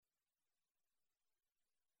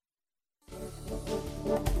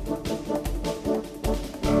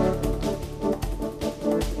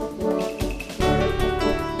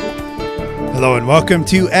Hello and welcome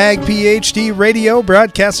to Ag PhD Radio,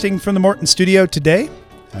 broadcasting from the Morton studio today.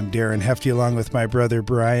 I'm Darren Hefty along with my brother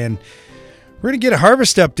Brian. We're going to get a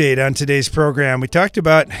harvest update on today's program. We talked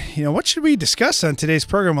about, what should we discuss on today's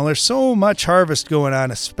program? Well, there's so much harvest going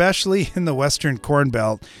on, especially in the western Corn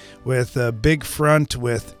Belt, with a big front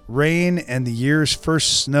with rain and the year's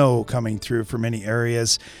first snow coming through for many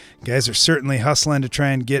areas. Guys are certainly hustling to try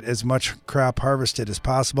and get as much crop harvested as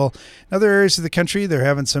possible. In other areas of the country, they're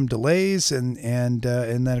having some delays, and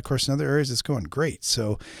then, of course, in other areas, it's going great.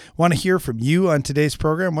 So want to hear from you on today's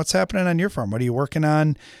program. What's happening on your farm? What are you working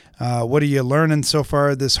on? What are you learning so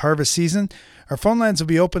far this harvest season? Our phone lines will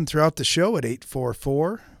be open throughout the show at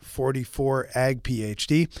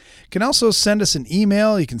 844-44-AG-PHD. You can also send us an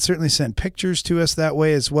email. You can certainly send pictures to us that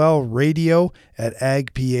way as well,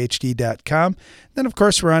 radio@agphd.com. Then, of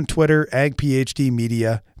course, we're on Twitter, AgPhD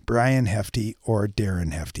Media, Brian Hefty or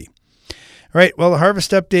Darren Hefty. All right, well, the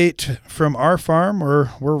harvest update from our farm, we're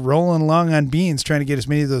rolling along on beans, trying to get as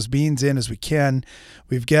many of those beans in as we can.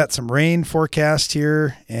 We've got some rain forecast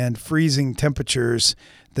here and freezing temperatures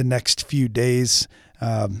the next few days.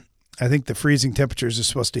 I think the freezing temperatures are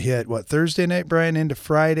supposed to hit, Thursday night, Brian, into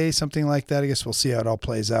Friday, something like that. I guess we'll see how it all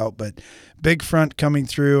plays out. But big front coming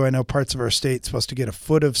through. I know parts of our state supposed to get a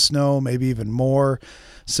foot of snow, maybe even more.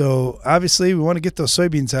 So obviously we want to get those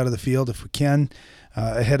soybeans out of the field if we can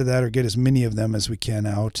ahead of that, or get as many of them as we can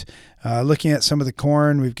out. Looking at some of the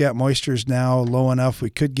corn, we've got moistures now low enough. We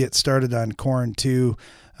could get started on corn too.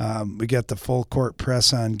 We got the full court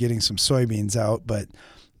press on getting some soybeans out, but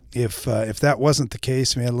if that wasn't the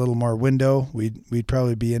case, we had a little more window, we'd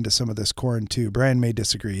probably be into some of this corn too. Brian may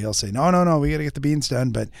disagree. He'll say, no, we got to get the beans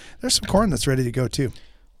done, but there's some corn that's ready to go too.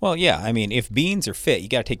 Well, yeah, I mean, if beans are fit, you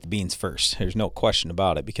got to take the beans first. There's no question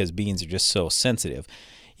about it, because beans are just so sensitive.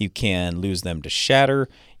 You can lose them to shatter.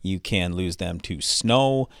 You can lose them to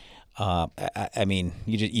snow. I mean,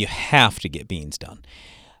 you have to get beans done.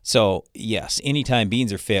 So, yes, anytime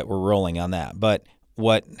beans are fit, we're rolling on that. But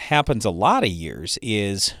what happens a lot of years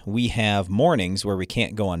is we have mornings where we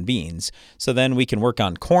can't go on beans. So then we can work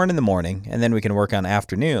on corn in the morning, and then we can work on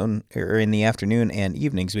afternoon, or in the afternoon and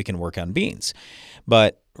evenings we can work on beans.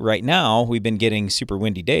 But right now we've been getting super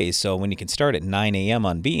windy days, so when you can start at 9 a.m.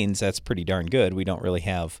 on beans, that's pretty darn good. We don't really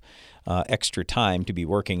have extra time to be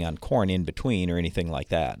working on corn in between or anything like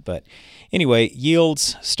that. But anyway,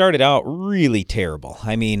 yields started out really terrible.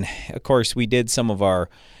 I mean, of course, we did some of our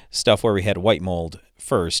stuff where we had white mold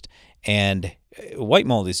first, and white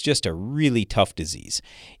mold is just a really tough disease.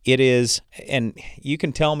 It is, and you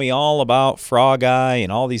can tell me all about frog eye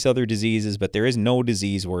and all these other diseases, but there is no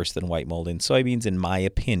disease worse than white mold in soybeans, in my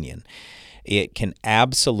opinion. It can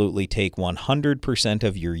absolutely take 100%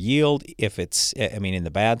 of your yield if it's, in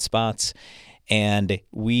the bad spots, and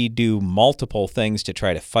we do multiple things to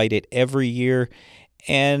try to fight it every year.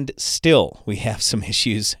 And still, we have some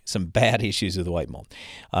issues, some bad issues with the white mold.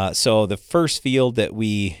 So the first field that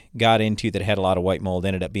we got into that had a lot of white mold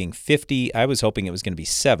ended up being 50. I was hoping it was going to be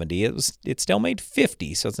 70. It still made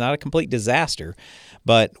 50, so it's not a complete disaster.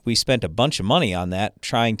 But we spent a bunch of money on that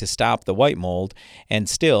trying to stop the white mold, and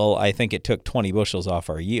still, I think it took 20 bushels off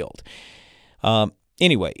our yield.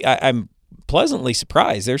 Anyway, I'm pleasantly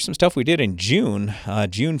surprised. There's some stuff we did in June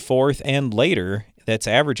 4th and later, that's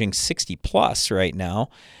averaging 60 plus right now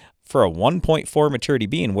for a 1.4 maturity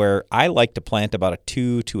bean, where I like to plant about a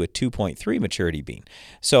 2 to a 2.3 maturity bean.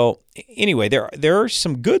 So anyway, there are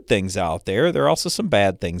some good things out there. There are also some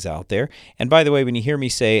bad things out there. And by the way, when you hear me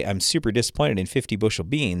say I'm super disappointed in 50 bushel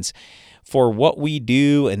beans, for what we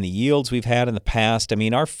do and the yields we've had in the past,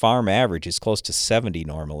 our farm average is close to 70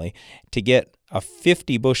 normally. To get a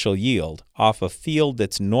 50 bushel yield off a field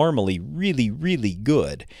that's normally really, really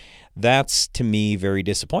good, that's, to me, very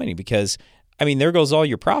disappointing, because, there goes all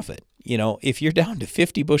your profit. If you're down to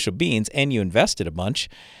 50 bushel beans and you invested a bunch,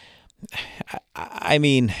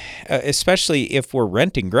 especially if we're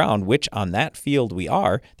renting ground, which on that field we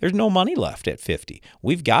are, there's no money left at 50.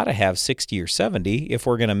 We've got to have 60 or 70 if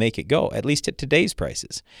we're going to make it go, at least at today's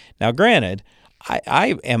prices. Now, granted,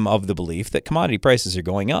 I am of the belief that commodity prices are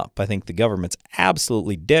going up. I think the government's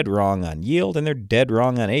absolutely dead wrong on yield, and they're dead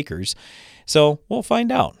wrong on acres. So we'll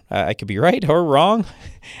find out. I could be right or wrong.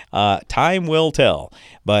 Time will tell.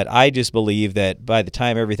 But I just believe that by the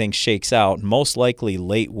time everything shakes out, most likely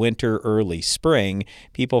late winter, early spring,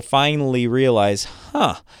 people finally realize,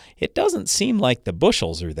 it doesn't seem like the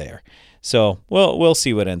bushels are there. So we'll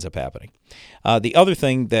see what ends up happening. The other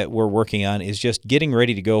thing that we're working on is just getting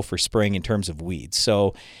ready to go for spring in terms of weeds.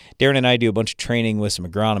 So Darren and I do a bunch of training with some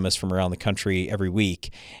agronomists from around the country every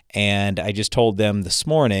week, and I just told them this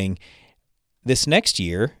morning, this next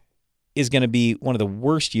year, is going to be one of the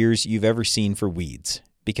worst years you've ever seen for weeds,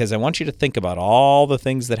 because I want you to think about all the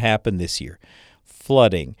things that happened this year.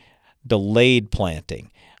 Flooding, delayed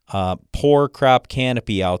planting, poor crop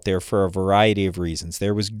canopy out there for a variety of reasons.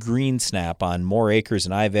 There was green snap on more acres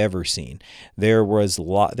than I've ever seen. There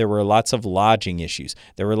were lots of lodging issues.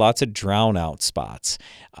 There were lots of drown out spots.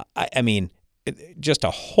 I mean, just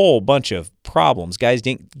a whole bunch of problems. Guys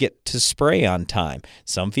didn't get to spray on time.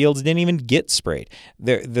 Some fields didn't even get sprayed.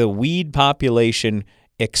 The weed population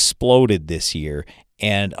exploded this year,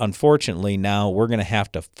 and unfortunately now we're going to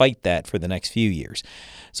have to fight that for the next few years.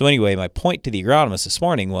 So anyway, my point to the agronomist this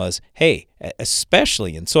morning was, hey,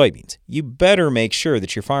 especially in soybeans, you better make sure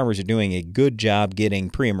that your farmers are doing a good job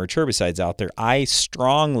getting pre-emerge herbicides out there. I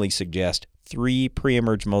strongly suggest 3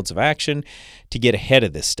 pre-emerge modes of action to get ahead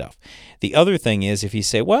of this stuff. The other thing is, if you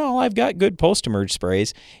say, well, I've got good post-emerge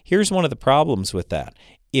sprays, here's one of the problems with that.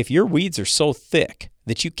 If your weeds are so thick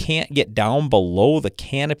that you can't get down below the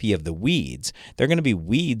canopy of the weeds, they're going to be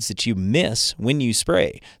weeds that you miss when you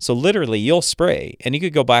spray. So literally you'll spray and you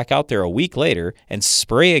could go back out there a week later and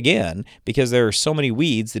spray again because there are so many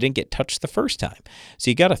weeds that didn't get touched the first time. So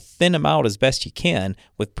you got to thin them out as best you can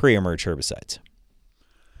with pre-emerge herbicides.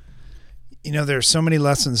 You know, there's so many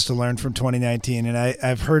lessons to learn from 2019, and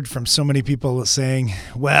I've heard from so many people saying,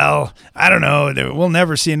 well, I don't know, we'll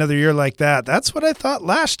never see another year like that. That's what I thought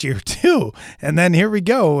last year, too. And then here we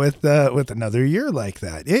go with another year like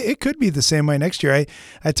that. It could be the same way next year.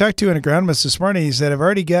 I talked to an agronomist this morning. He said, I've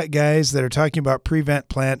already got guys that are talking about prevent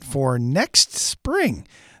plant for next spring.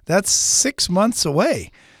 That's 6 months away.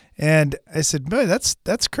 And I said, boy,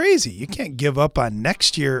 that's crazy. You can't give up on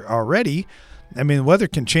next year already. I mean, the weather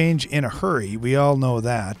can change in a hurry. We all know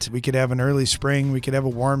that. We could have an early spring. We could have a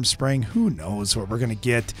warm spring. Who knows what we're going to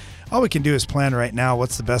get? All we can do is plan right now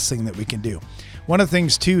what's the best thing that we can do. One of the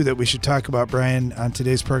things, too, that we should talk about, Brian, on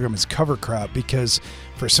today's program is cover crop, because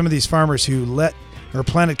for some of these farmers who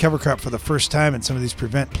planted cover crop for the first time in some of these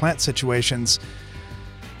prevent plant situations,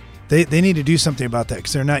 they need to do something about that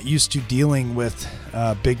because they're not used to dealing with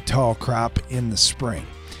big, tall crop in the spring.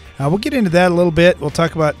 We'll get into that a little bit. We'll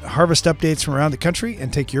talk about harvest updates from around the country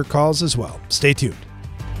and take your calls as well. Stay tuned.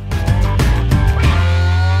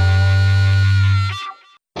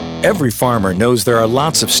 Every farmer knows there are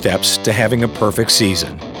lots of steps to having a perfect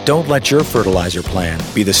season. Don't let your fertilizer plan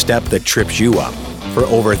be the step that trips you up. For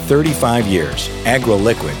over 35 years,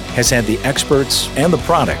 AgroLiquid has had the experts and the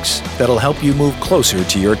products that'll help you move closer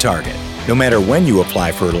to your target. No matter when you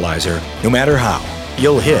apply fertilizer, no matter how,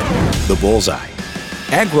 you'll hit the bullseye.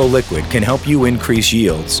 AgroLiquid can help you increase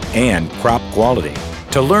yields and crop quality.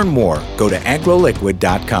 To learn more, go to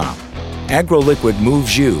agroliquid.com. AgroLiquid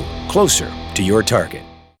moves you closer to your target.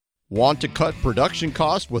 Want to cut production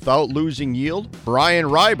costs without losing yield? Brian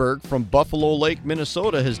Ryberg from Buffalo Lake,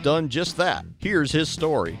 Minnesota has done just that. Here's his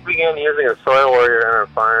story. We began using a Soil Warrior on our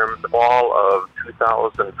farm the fall of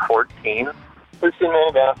 2014. We've seen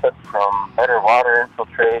many benefits from better water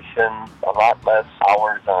infiltration, a lot less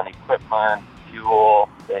hours on equipment, fuel,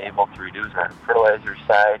 been able to reduce our fertilizer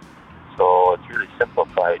side, so it's really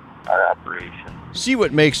simplified our operation. See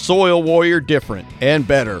what makes Soil Warrior different and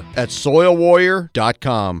better at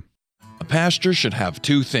soilwarrior.com. A pasture should have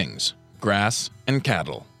 2 things, grass and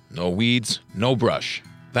cattle. No weeds, no brush.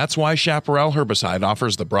 That's why Chaparral Herbicide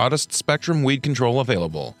offers the broadest spectrum weed control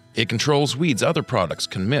available. It controls weeds other products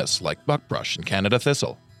can miss, like buckbrush and Canada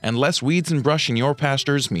thistle. And less weeds and brush in your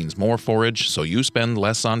pastures means more forage, so you spend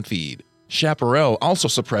less on feed. Chaparral also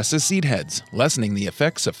suppresses seed heads, lessening the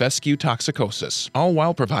effects of fescue toxicosis, all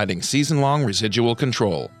while providing season-long residual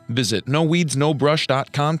control. Visit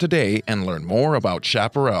noweedsnobrush.com today and learn more about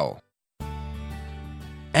Chaparral.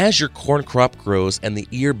 As your corn crop grows and the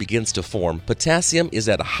ear begins to form, potassium is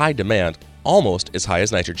at a high demand, almost as high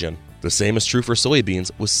as nitrogen. The same is true for soybeans,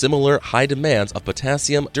 with similar high demands of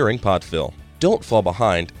potassium during pod fill. Don't fall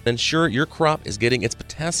behind. Ensure your crop is getting its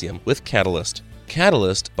potassium with Catalyst.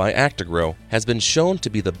 Catalyst by Actagro has been shown to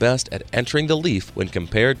be the best at entering the leaf when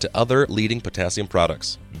compared to other leading potassium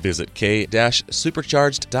products. Visit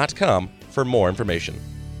k-supercharged.com for more information.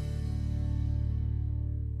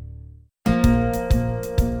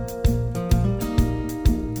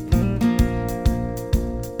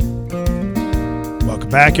 Welcome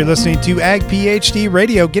back. You're listening to Ag PhD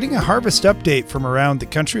Radio, getting a harvest update from around the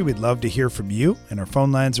country. We'd love to hear from you, and our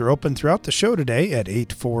phone lines are open throughout the show today at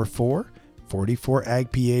 844-44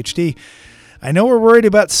 Ag PhD. I know we're worried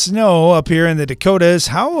about snow up here in the Dakotas.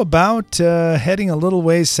 How about heading a little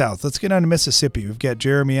ways south? Let's get on to Mississippi. We've got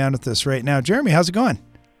Jeremy on with us right now. Jeremy, how's it going?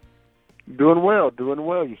 Doing well.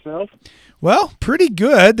 Yourself? Well, pretty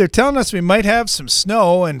good. They're telling us we might have some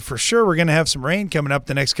snow, and for sure we're going to have some rain coming up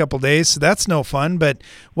the next couple of days, so that's no fun. But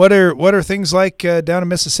what are things like down in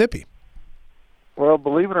Mississippi? Well,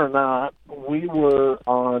 believe it or not, we were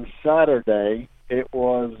on Saturday. It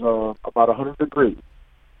was about 100 degrees.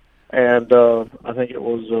 And I think it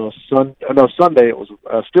was Sunday it was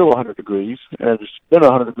still 100 degrees. And it's been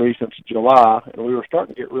 100 degrees since July, and we were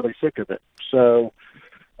starting to get really sick of it. So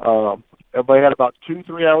everybody had about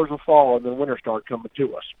 2-3 hours of fall, and then winter started coming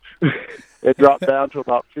to us. It dropped down to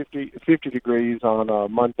about 50 degrees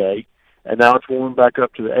on Monday, and now it's warming back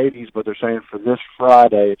up to the 80s, but they're saying for this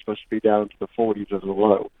Friday it's supposed to be down to the 40s as a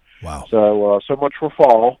low. Wow. So much for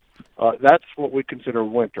fall. That's what we consider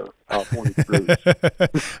winter, 40 degrees.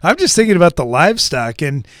 I'm just thinking about the livestock,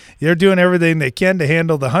 and they're doing everything they can to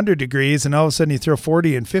handle the 100 degrees, and all of a sudden you throw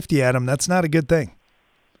 40 and 50 at them. That's not a good thing.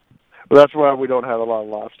 Well, that's why we don't have a lot of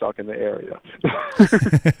livestock in the area.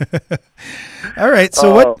 All right.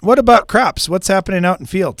 So what about crops? What's happening out in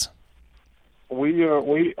fields? We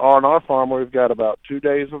on our farm, we've got about 2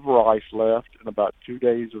 days of rice left and about 2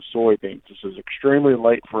 days of soybeans. This is extremely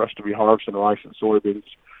late for us to be harvesting rice and soybeans.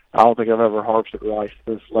 I don't think I've ever harvested rice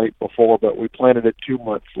this late before, but we planted it 2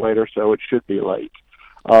 months later, so it should be late.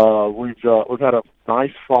 We've had a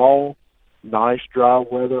nice fall, nice dry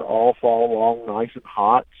weather all fall long, nice and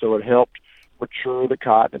hot, so it helped mature the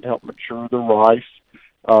cotton and helped mature the rice.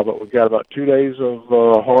 But we've got about 2 days of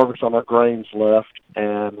harvest on our grains left,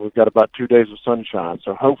 and we've got about 2 days of sunshine.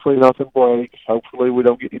 So hopefully nothing breaks. Hopefully we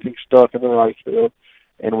don't get anything stuck in the rice field,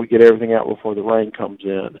 and we get everything out before the rain comes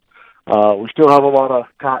in. We still have a lot of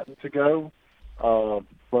cotton to go,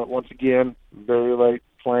 but once again, very late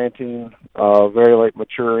planting, very late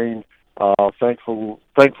maturing. Thankful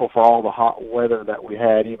for all the hot weather that we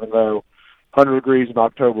had, even though 100 degrees in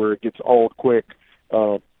October, it gets old quick.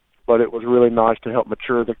 But it was really nice to help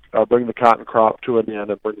mature bring the cotton crop to an end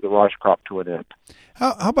and bring the rice crop to an end.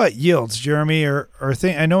 How about yields, Jeremy?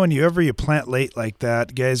 I know whenever you plant late like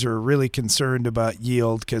that, guys are really concerned about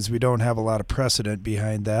yield because we don't have a lot of precedent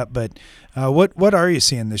behind that. But what are you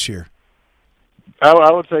seeing this year?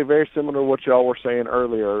 I would say very similar to what y'all were saying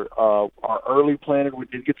earlier. Our early planted, we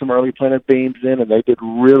did get some early planted beans in, and they did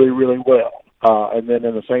really, really well. And then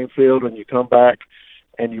in the same field, when you come back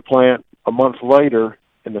and you plant a month later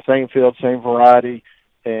in the same field, same variety,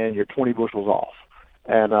 and you're 20 bushels off.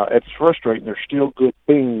 And it's frustrating. They're still good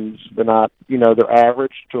beans. They're not, they're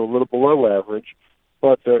average to a little below average,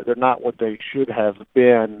 but they're not what they should have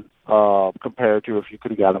been compared to if you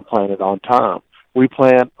could have got them planted on time. We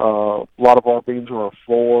plant a lot of our beans were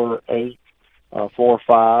 4.8,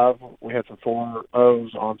 4.5. We had some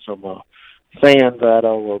 4.0s on some sand that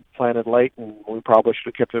were planted late, and we probably should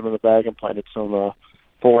have kept them in the bag and planted some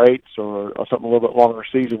 4.8s or something a little bit longer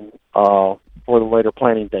season for the later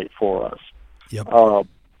planting date for us. Yep.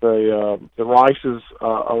 The rice is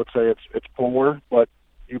I would say it's poor, but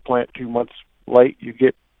you plant 2 months late, you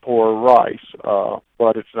get poor rice.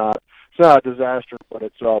 But it's not a disaster, but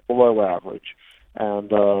it's below average. And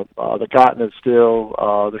the cotton is still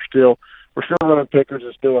we're still running pickers.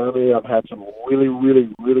 It's still early. I've had some really,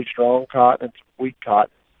 really, really strong cotton and some weak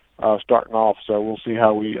cotton starting off. So we'll see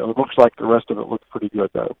how it looks like the rest of it looks pretty good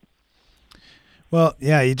though. Well,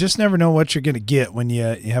 yeah, you just never know what you're going to get when you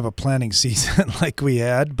have a planting season like we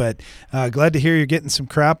had. But glad to hear you're getting some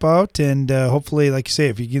crop out, and hopefully, like you say,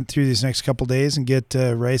 if you get through these next couple of days and get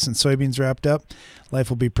rice and soybeans wrapped up, life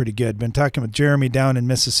will be pretty good. Been talking with Jeremy down in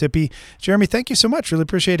Mississippi. Jeremy, thank you so much. Really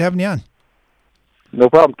appreciate having you on. No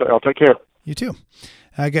problem. I'll take care. You too.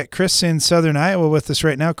 I got Chris in Southern Iowa with us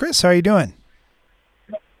right now. Chris, how are you doing?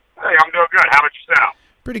 Hey, I'm doing good. How about yourself?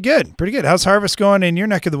 Pretty good. Pretty good. How's harvest going in your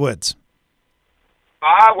neck of the woods?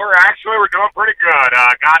 We're doing pretty good.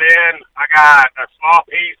 I got a small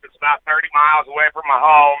piece that's about 30 miles away from my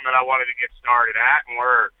home that I wanted to get started at, and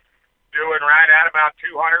we're doing right at about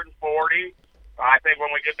 240. I think when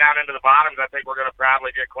we get down into the bottoms, I think we're going to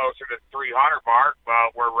probably get closer to the 300 mark,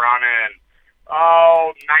 but we're running,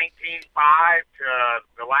 19.5 to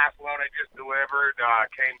the last load I just delivered,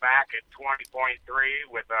 came back at 20.3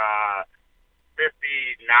 with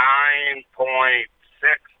 59.6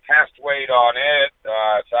 test weight on it. So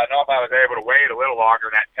I don't know if I was able to wait a little longer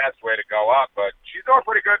in that test weight to go up, but she's doing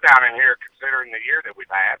pretty good down in here considering the year that we've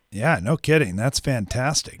had. Yeah, no kidding. That's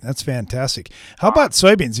fantastic. How about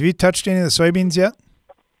soybeans? Have you touched any of the soybeans yet?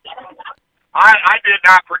 I did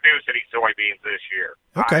not produce any soybeans this year.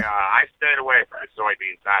 Okay. I stayed away from the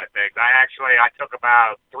soybean side of things. I took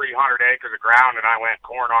about 300 acres of ground and I went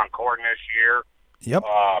corn on corn this year. Yep.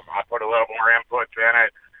 I put a little more inputs in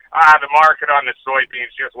it. The market on the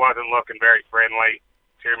soybeans just wasn't looking very friendly.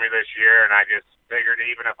 to me this year, and I just figured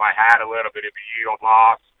even if I had a little bit of a yield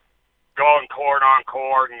loss, going corn on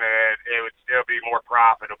corn, that it would still be more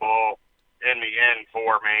profitable in the end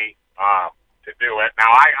for me to do it.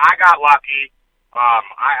 Now, I got lucky.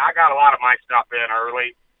 I got a lot of my stuff in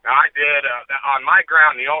early. Now, I did, on my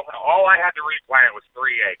ground, all I had to replant was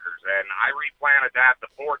 3 acres, and I replanted that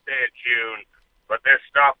the 4th day of June, but this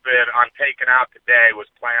stuff that I'm taking out today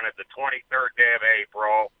was planted the 23rd day of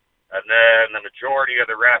April, and then the majority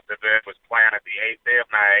of the rest of it was planted the 8th day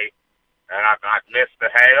of May. And I've missed the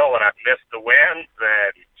hail, and I've missed the winds,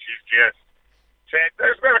 and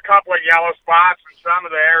there's been a couple of yellow spots, and some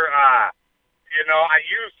of there, I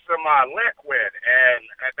used some liquid, and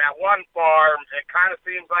at that one farm, it kind of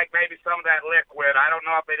seems like maybe some of that liquid, I don't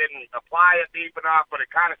know if they didn't apply it deep enough, but it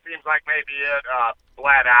kind of seems like maybe it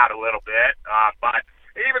bled out a little bit. But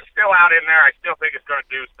even still out in there, I still think it's going to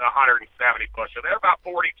do 170 bushel. They're about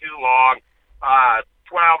 42 long.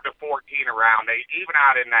 12 to 14 around, even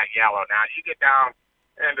out in that yellow. Now, you get down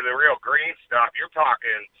into the real green stuff, you're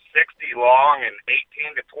talking 60 long and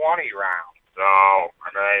 18 to 20 rounds. So,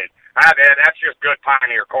 I mean, that's just good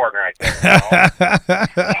pioneer corn right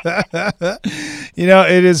there.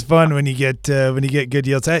 It is fun when you get good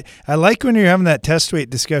yields. I like when you're having that test weight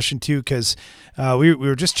discussion too, because we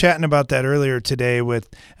were just chatting about that earlier today.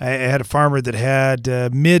 I had a farmer that had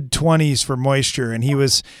mid-20s for moisture, and he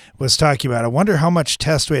was talking about, I wonder how much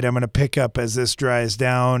test weight I'm going to pick up as this dries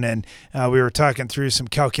down. And we were talking through some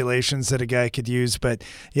calculations that a guy could use. But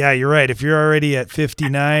yeah, you're right. If you're already at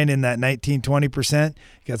 59 in that 19-20%,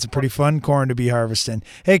 you got some pretty fun corn to be harvesting.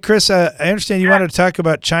 Hey, Chris, I understand you wanted to talk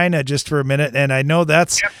about China just for a minute, and I know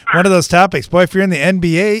that's one of those topics. Boy, if you're in the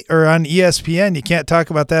NBA or on ESPN, you can't talk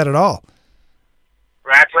about that at all.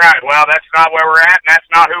 That's right. Well, that's not where we're at, and that's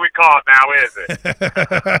not who we call it now, is it?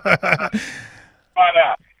 But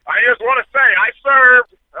I just want to say, I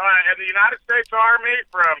served in the United States Army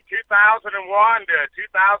from 2001 to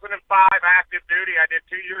 2005 active duty. I did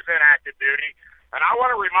 2 years in active duty. And I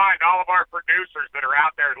want to remind all of our producers that are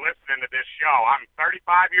out there listening to this show, I'm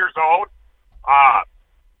 35 years old.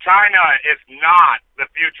 China is not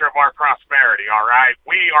the future of our prosperity, all right?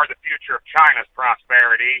 We are the future of China's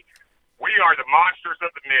prosperity. We are the monsters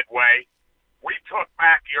of the Midway. We took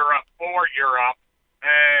back Europe for Europe.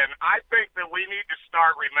 And I think that we need to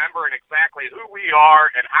start remembering exactly who we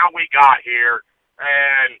are and how we got here.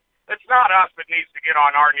 And it's not us that needs to get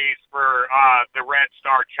on our knees for the Red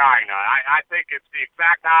Star China. I think it's the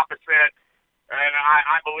exact opposite. And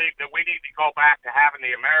I believe that we need to go back to having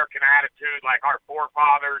the American attitude like our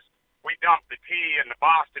forefathers. We dumped the tea in the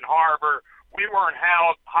Boston Harbor. We weren't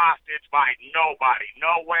held hostage by nobody.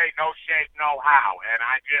 No way, no shape, no how. And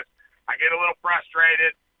I get a little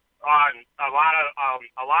frustrated on a lot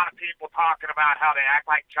of people talking about how they act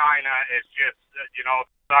like China is just,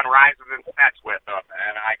 sun rises and sets with them.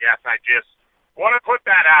 And I guess I just want to put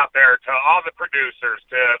that out there to all the producers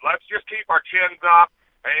let's just keep our chins up.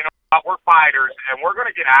 And, we're fighters, and we're going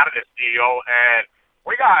to get out of this deal. And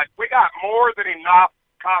we got more than enough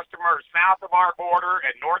customers south of our border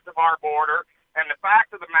and north of our border. And the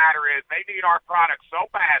fact of the matter is they need our product so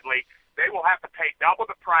badly, they will have to pay double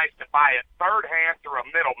the price to buy it third hand through a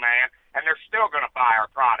middleman, and they're still going to buy our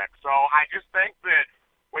product. So I just think that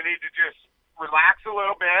we need to just relax a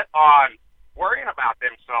little bit on worrying about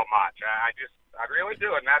them so much. I really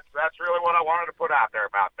do, and that's really what I wanted to put out there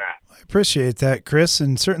about that. I appreciate that, Chris,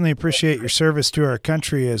 and certainly appreciate your service to our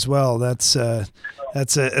country as well. That's a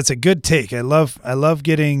good take. I love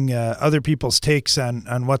getting other people's takes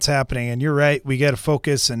on what's happening. And you're right, we got to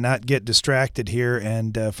focus and not get distracted here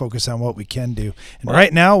and focus on what we can do. And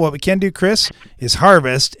right now, what we can do, Chris, is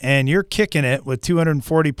harvest, and you're kicking it with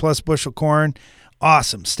 240 plus bushel corn.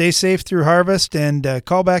 Awesome. Stay safe through harvest, and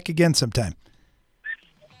call back again sometime.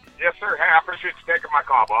 Yes, sir. Hey, I appreciate you taking my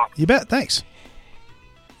call, boss. You bet. Thanks.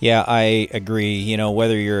 Yeah, I agree.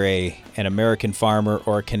 Whether you're an American farmer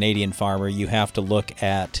or a Canadian farmer, you have to look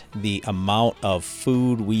at the amount of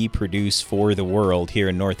food we produce for the world here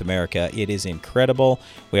in North America. It is incredible.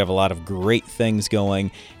 We have a lot of great things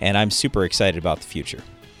going, and I'm super excited about the future.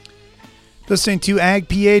 Listening to Ag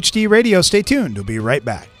PhD Radio. Stay tuned. We'll be right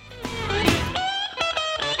back.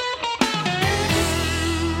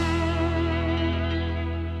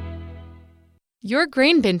 Your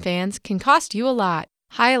grain bin fans can cost you a lot.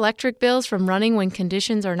 High electric bills from running when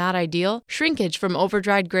conditions are not ideal, shrinkage from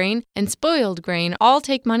overdried grain, and spoiled grain all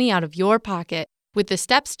take money out of your pocket. With the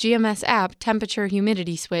Steps GMS app temperature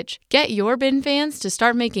humidity switch, get your bin fans to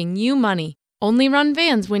start making you money. Only run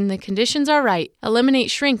fans when the conditions are right. Eliminate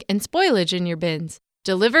shrink and spoilage in your bins.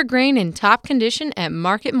 Deliver grain in top condition at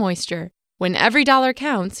market moisture. When every dollar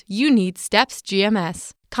counts, you need Steps GMS.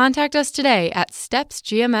 Contact us today at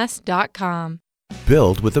stepsgms.com.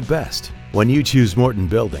 Build with the best. When you choose Morton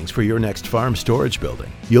Buildings for your next farm storage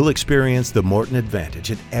building, you'll experience the Morton advantage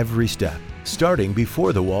at every step, starting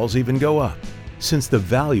before the walls even go up. Since the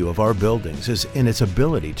value of our buildings is in its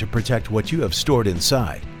ability to protect what you have stored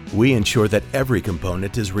inside, we ensure that every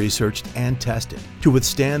component is researched and tested to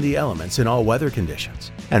withstand the elements in all weather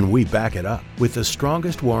conditions. And we back it up with the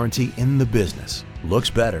strongest warranty in the business. Looks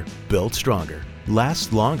better, built stronger,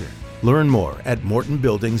 lasts longer. Learn more at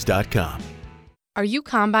mortonbuildings.com. Are you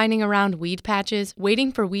combining around weed patches,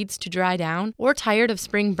 waiting for weeds to dry down, or tired of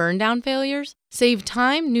spring burn-down failures? Save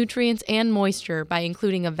time, nutrients, and moisture by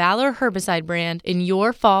including a Valor herbicide brand in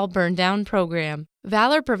your fall burn-down program.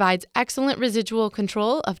 Valor provides excellent residual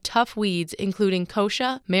control of tough weeds including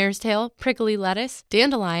kochia, mare's tail, prickly lettuce,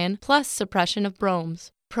 dandelion, plus suppression of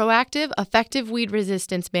bromes. Proactive, effective weed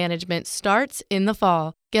resistance management starts in the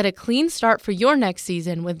fall. Get a clean start for your next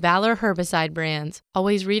season with Valor herbicide brands.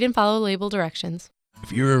 Always read and follow label directions.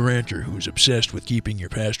 If you're a rancher who's obsessed with keeping your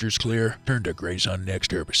pastures clear, turn to Grazon Next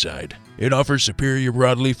herbicide. It offers superior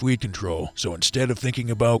broadleaf weed control, so instead of thinking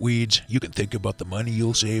about weeds, you can think about the money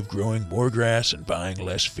you'll save growing more grass and buying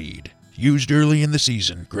less feed. Used early in the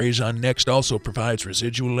season, Grazon Next also provides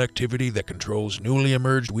residual activity that controls newly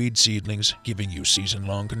emerged weed seedlings, giving you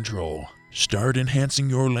season-long control. Start enhancing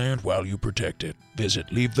your land while you protect it. Visit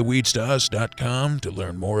leavetheweedstous.com to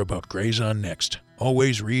learn more about Grazon Next.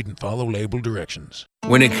 Always read and follow label directions.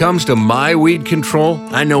 When it comes to my weed control,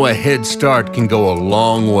 I know a head start can go a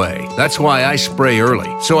long way. That's why I spray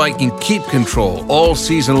early, so I can keep control all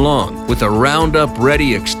season long with a Roundup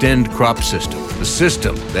Ready Extend crop system, the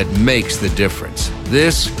system that makes the difference.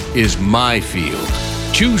 This is my field.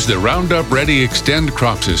 Choose the Roundup Ready Extend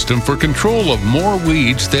crop system for control of more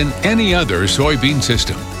weeds than any other soybean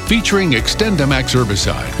system. Featuring XtendiMax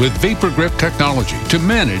herbicide with Vapor Grip technology to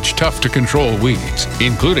manage tough-to-control weeds,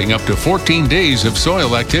 including up to 14 days of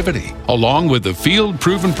soil activity, along with the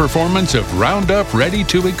field-proven performance of Roundup Ready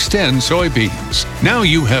to Extend soybeans. Now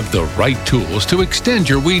you have the right tools to extend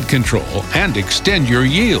your weed control and extend your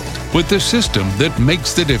yield with the system that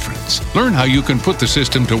makes the difference. Learn how you can put the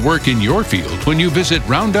system to work in your field when you visit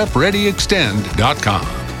RoundupReadyExtend.com.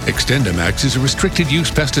 XtendiMax is a restricted-use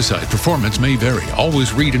pesticide. Performance may vary.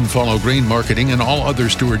 Always read and follow grain marketing and all other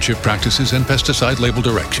stewardship practices and pesticide label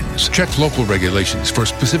directions. Check local regulations for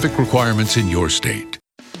specific requirements in your state.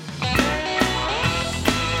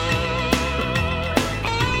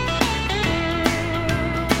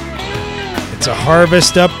 It's a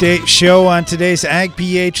harvest update show on today's Ag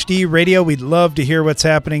PhD Radio. We'd love to hear what's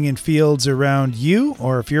happening in fields around you,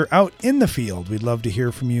 or if you're out in the field, we'd love to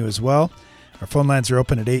hear from you as well. Our phone lines are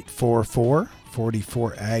open at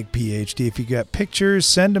 844-44-AG-PHD. If you got pictures,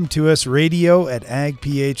 send them to us,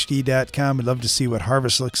 radio@agphd.com. We'd love to see what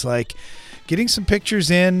harvest looks like. Getting some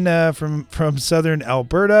pictures in from southern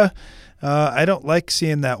Alberta. I don't like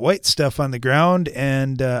seeing that white stuff on the ground,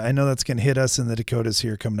 and I know that's going to hit us in the Dakotas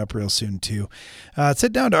here coming up real soon, too. Let's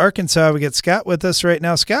head down to Arkansas. We got Scott with us right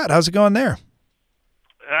now. Scott, how's it going there?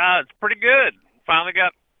 It's pretty good. Finally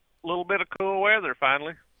got a little bit of cool weather,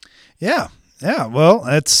 finally. Yeah, well,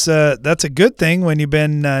 that's a good thing when you've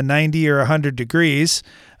been 90 or 100 degrees.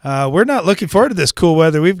 We're not looking forward to this cool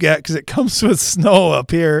weather we've got because it comes with snow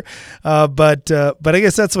up here, but I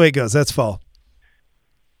guess that's the way it goes. That's fall.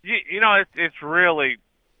 You know, it's really,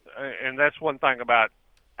 and that's one thing about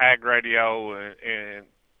Ag Radio and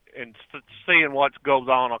seeing what goes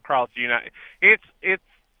on across the United. It's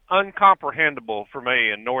uncomprehendable for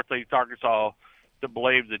me in Northeast Arkansas to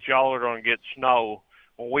believe that y'all are going to get snow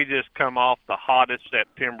when we just come off the hottest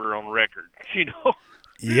September on record. You know.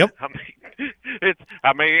 Yep.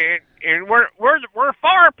 I mean, and we're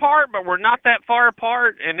far apart, but we're not that far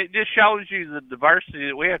apart, and it just shows you the diversity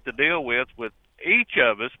that we have to deal with each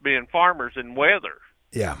of us being farmers and weather.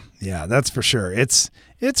 Yeah, that's for sure. It's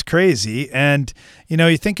crazy, and you know,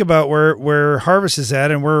 you think about where harvest is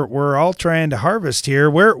at, and we're all trying to harvest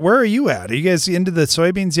here. Where are you at? Are you guys into the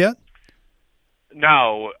soybeans yet?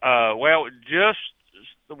 No, well,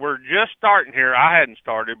 we're just starting here. I hadn't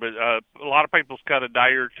started, but a lot of people's cut a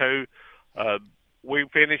day or two. We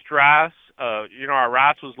finished rice. You know, our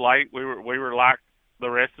rice was late. We were like the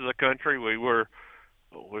rest of the country. We were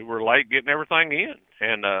late getting everything in,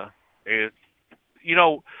 and it's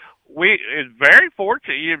very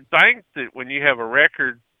fortunate. You'd think that when you have a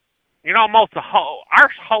record, you know, our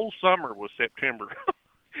whole summer was September,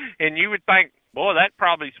 and you would think, boy, that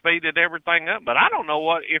probably speeded everything up. But I don't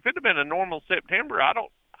know if it had been a normal September, I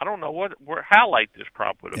I don't know how late this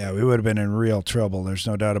crop would have been. Yeah, we would have been in real trouble. There's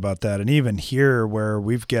no doubt about that. And even here where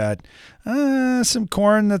we've got some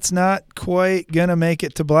corn that's not quite going to make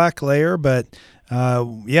it to black layer, but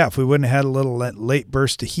if we wouldn't have had a little late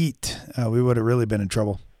burst of heat, we would have really been in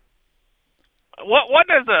trouble. What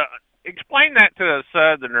does explain that to a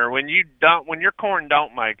southerner when your corn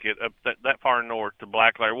don't make it up that far north to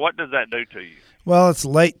black layer? What does that do to you? Well, it's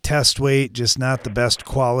light test weight, just not the best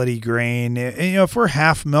quality grain. And, if we're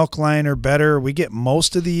half milk line or better, we get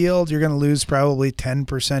most of the yield. You're going to lose probably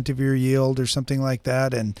 10% of your yield or something like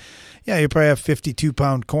that. And yeah, you probably have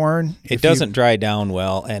 52-pound corn. It doesn't dry down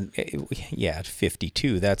well, and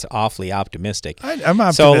 52. That's awfully optimistic. I'm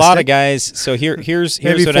optimistic. So a lot of guys. So here's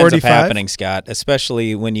what 45? ends up happening, Scott.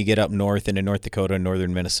 Especially when you get up north into North Dakota and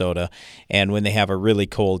northern Minnesota, and when they have a really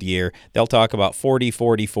cold year, they'll talk about 40,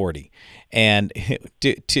 40, 40. And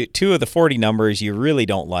two of the 40 numbers you really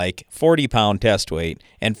don't like, 40-pound test weight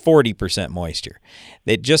and 40% moisture.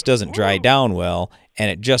 It just doesn't dry down well, and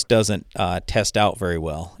it just doesn't test out very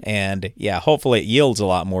well. And, hopefully it yields a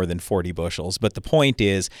lot more than 40 bushels. But the point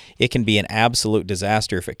is it can be an absolute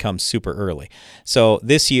disaster if it comes super early. So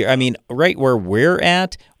this year, right where we're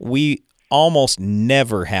at, we almost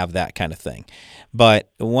never have that kind of thing.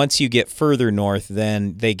 But once you get further north,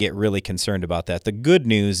 then they get really concerned about that. The good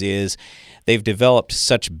news is they've developed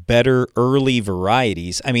such better early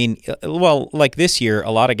varieties. Like this year,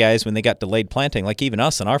 a lot of guys, when they got delayed planting, like even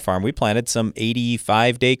us on our farm, we planted some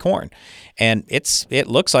 85-day corn. And it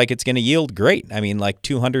looks like it's going to yield great. Like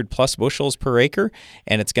 200-plus bushels per acre,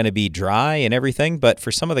 and it's going to be dry and everything. But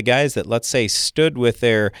for some of the guys that, let's say, stood with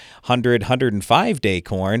their 100, 105-day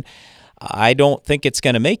corn, I don't think it's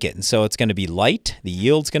going to make it. And so it's going to be light, the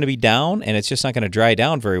yield's going to be down, and it's just not going to dry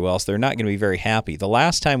down very well, so they're not going to be very happy. The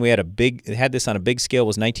last time we had this on a big scale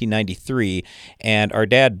was 1993, and our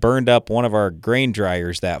dad burned up one of our grain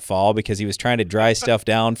dryers that fall because he was trying to dry stuff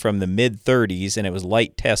down from the mid-30s, and it was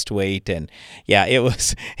light test weight, and it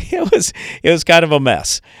was kind of a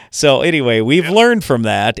mess. So anyway, we've learned from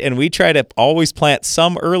that, and we try to always plant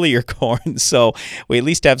some earlier corn, so we at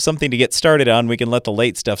least have something to get started on. We can let the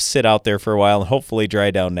late stuff sit out there for a while and hopefully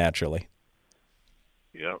dry down naturally.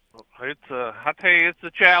 Yep, I tell you, it's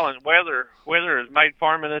a challenge. Weather has made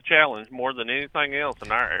farming a challenge more than anything else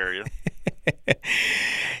in our area.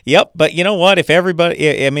 Yep, but you know what? If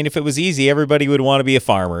it was easy, everybody would want to be a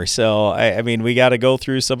farmer. So we got to go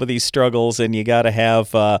through some of these struggles, and you got to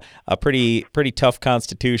have a pretty tough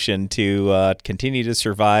constitution to continue to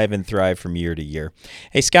survive and thrive from year to year.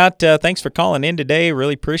 Hey, Scott, thanks for calling in today.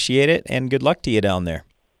 Really appreciate it, and good luck to you down there.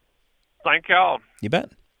 Thank y'all. You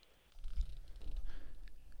bet.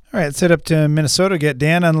 All right, let's head up to Minnesota. Get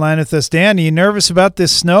Dan on the line with us. Dan, are you nervous about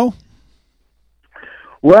this snow?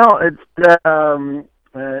 Well, it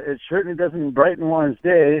certainly doesn't brighten one's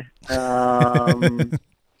day. Nope.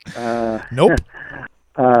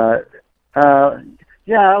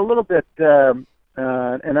 Yeah, a little bit. In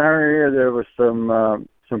our area, there was some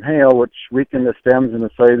hail, which weakened the stems and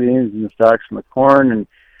the soybeans and the stalks and the corn,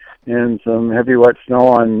 and some heavy wet snow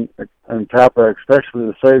on top of especially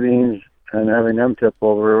the soybeans, and having them tip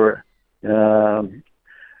over.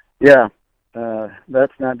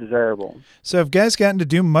 That's not desirable. So have guys gotten to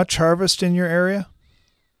do much harvest in your area?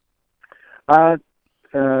 The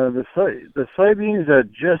soybeans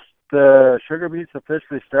sugar beets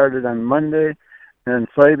officially started on Monday, and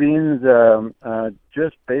soybeans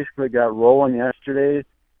just basically got rolling yesterday.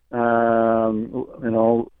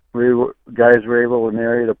 Guys were able in the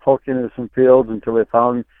area to poke into some fields until they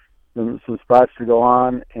found some spots to go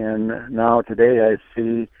on, and now today I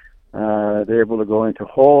see they're able to go into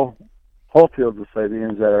whole fields of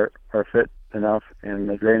soybeans that are fit enough, and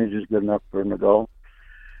the drainage is good enough for them to go.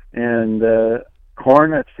 And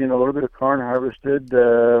corn, I've seen a little bit of corn harvested,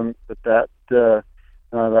 but that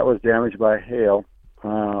was damaged by hail.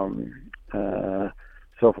 So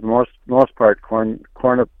for the most part, corn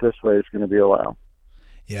up this way is going to be a while.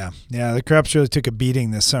 Yeah, the crops really took a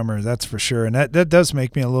beating this summer, that's for sure. And that does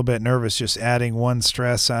make me a little bit nervous, just adding one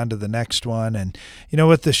stress onto the next one. And,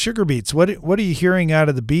 with the sugar beets, what are you hearing out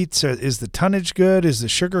of the beets? Is the tonnage good? Is the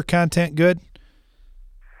sugar content good?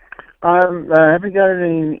 I haven't got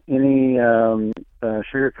any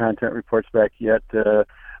sugar content reports back yet. But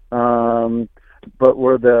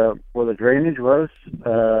where the drainage was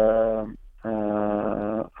on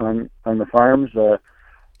the farms,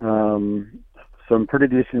 some pretty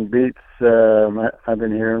decent beets. I've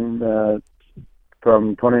been hearing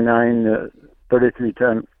from 29 to 33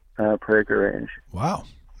 ton per acre range. Wow,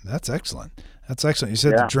 that's excellent. That's excellent. You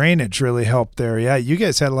said the drainage really helped there. Yeah, you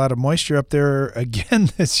guys had a lot of moisture up there again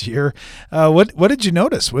this year. What did you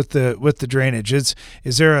notice with the drainage? Is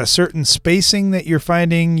there a certain spacing that you're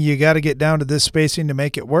finding you got to get down to this spacing to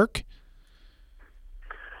make it work?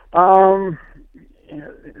 The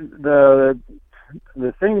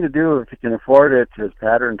thing to do if you can afford it is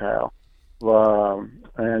pattern tile.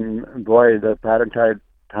 And boy, the pattern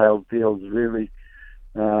tile fields really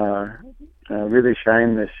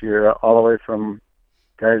shine this year, all the way from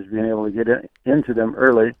guys being able to get into them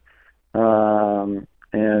early, and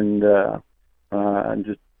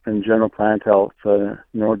just in general plant health,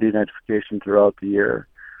 no denitrification throughout the year.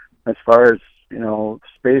 As far as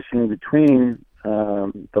spacing between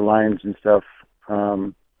the lines and stuff,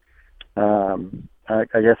 I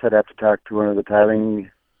guess I'd have to talk to one of the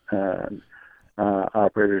tiling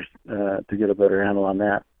operators to get a better handle on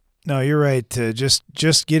that. No, you're right.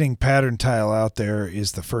 Just getting pattern tile out there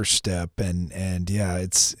is the first step, and yeah,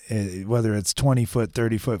 it's whether it's 20 foot,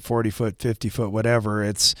 30 foot, 40 foot, 50 foot, whatever.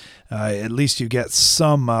 It's at least you get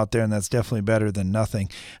some out there, and that's definitely better than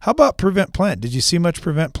nothing. How about prevent plant? Did you see much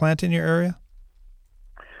prevent plant in your area?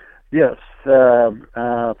 Yes,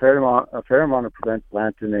 a fair amount of prevent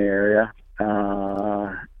plant in the area,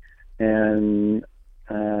 and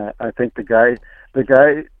I think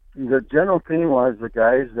the general theme was the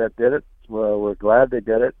guys that did it were glad they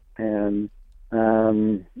did it, and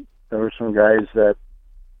there were some guys that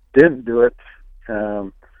didn't do it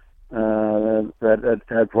that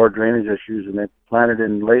had poor drainage issues, and they planted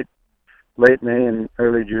in late May and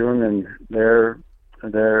early June, and they're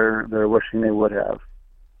wishing they would have.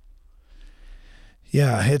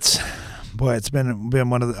 Yeah, it's been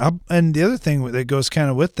one of the and the other thing that goes kind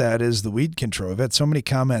of with that is the weed control. I've had so many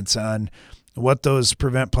comments on what those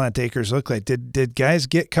prevent plant acres look like. Did guys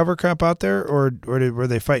get cover crop out there, or were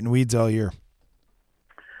they fighting weeds all year?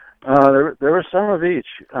 There was some of each.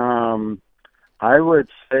 I would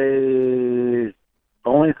say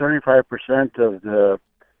only 35% of the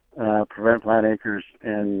prevent plant acres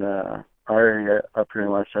in our area up here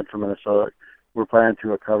in west central Minnesota were planted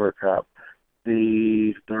to a cover crop.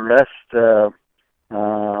 The rest, it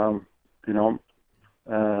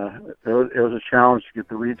was a challenge to get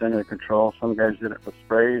the weeds under control. Some guys did it with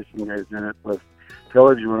sprays, some guys did it with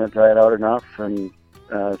tillage when it dried out enough, and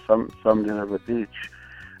some did it with each.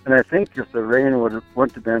 And I think if the rain wouldn't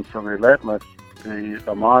have been so relentless, the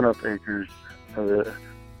amount of acres would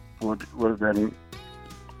have been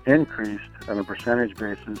increased on a percentage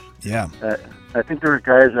basis. Yeah. I think there were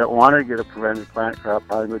guys that wanted to get a prevented plant crop,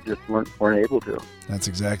 probably just weren't able to. That's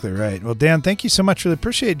exactly right. Well, Dan, thank you so much. Really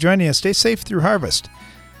appreciate joining us. Stay safe through harvest.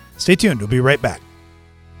 Stay tuned. We'll be right back.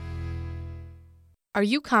 Are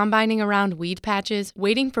you combining around weed patches,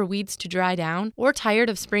 waiting for weeds to dry down, or tired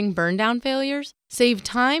of spring burn-down failures? Save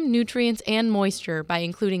time, nutrients, and moisture by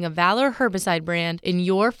including a Valor herbicide brand in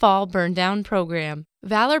your fall burn-down program.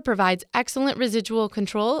 Valor provides excellent residual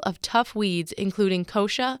control of tough weeds, including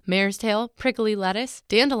kochia, mare's tail, prickly lettuce,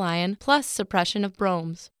 dandelion, plus suppression of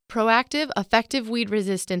bromes. Proactive, effective weed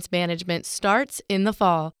resistance management starts in the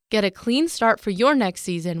fall. Get a clean start for your next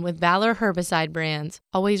season with Valor herbicide brands.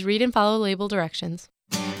 Always read and follow label directions.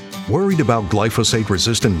 Worried about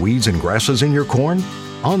glyphosate-resistant weeds and grasses in your corn?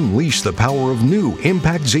 Unleash the power of new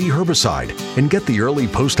Impact Z herbicide and get the early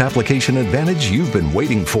post-application advantage you've been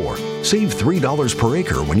waiting for. Save $3 per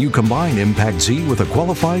acre when you combine Impact Z with a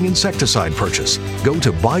qualifying insecticide purchase. Go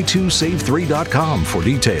to buy2save3.com for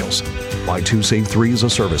details. Buy2Save3 is a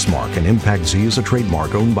service mark, and Impact Z is a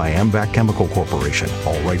trademark owned by Amvac Chemical Corporation.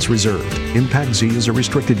 All rights reserved. Impact Z is a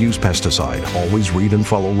restricted use pesticide. Always read and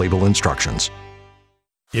follow label instructions.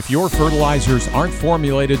 If your fertilizers aren't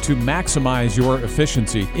formulated to maximize your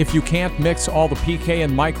efficiency, if you can't mix all the PK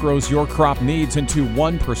and micros your crop needs into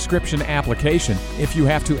one prescription application, if you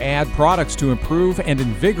have to add products to improve and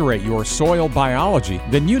invigorate your soil biology,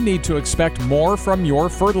 then you need to expect more from your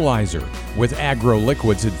fertilizer. With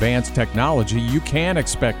AgroLiquid's advanced technology, you can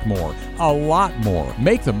expect more, a lot more.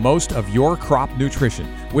 Make the most of your crop nutrition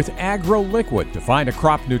with AgroLiquid. To find a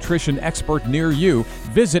crop nutrition expert near you,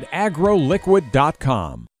 visit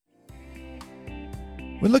agroliquid.com.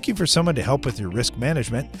 When looking for someone to help with your risk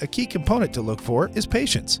management, a key component to look for is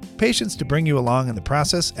patience. Patience to bring you along in the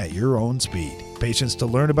process at your own speed. Patience to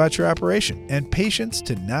learn about your operation. And patience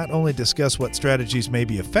to not only discuss what strategies may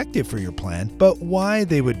be effective for your plan, but why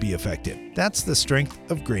they would be effective. That's the strength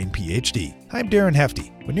of Grain PhD. I'm Darren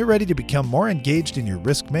Hefty. When you're ready to become more engaged in your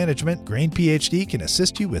risk management, Grain PhD can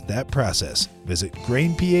assist you with that process. Visit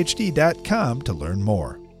grainphd.com to learn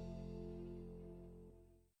more.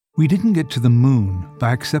 We didn't get to the moon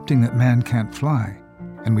by accepting that man can't fly,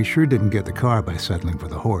 and we sure didn't get the car by settling for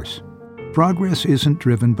the horse. Progress isn't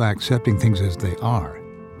driven by accepting things as they are.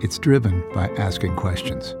 It's driven by asking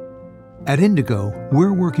questions. At Indigo,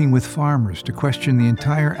 we're working with farmers to question the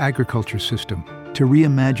entire agriculture system, to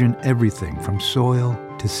reimagine everything from soil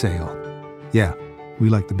to sale. Yeah, we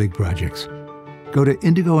like the big projects. Go to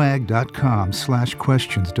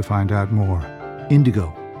indigoag.com/questions to find out more.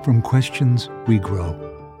 Indigo, from questions we grow.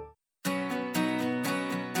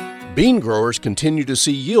 Bean growers continue to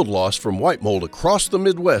see yield loss from white mold across the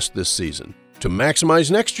Midwest this season. To maximize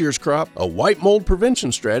next year's crop, a white mold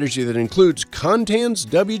prevention strategy that includes Contans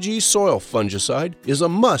WG soil fungicide is a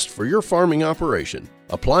must for your farming operation.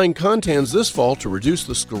 Applying Contans this fall to reduce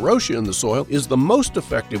the sclerotia in the soil is the most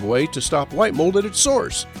effective way to stop white mold at its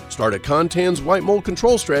source. Start a Contans white mold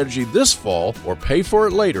control strategy this fall or pay for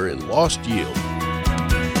it later in lost yield.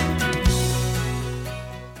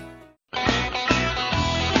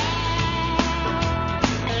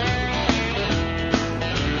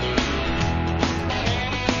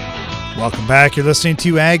 Welcome back. You're listening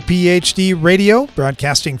to Ag PhD Radio,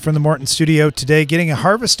 broadcasting from the Morton studio today, getting a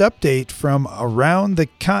harvest update from around the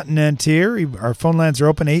continent here. Our phone lines are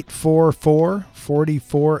open,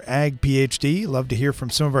 844-44-AG-PhD. Love to hear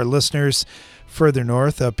from some of our listeners further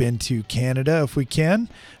north up into Canada if we can.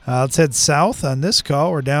 Let's head south on this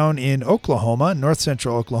call. We're down in Oklahoma, north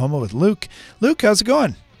central Oklahoma with Luke. Luke, how's it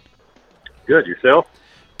going? Good. Yourself?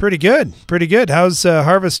 Pretty good. Pretty good. How's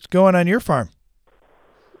harvest going on your farm?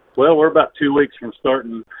 Well, we're about 2 weeks from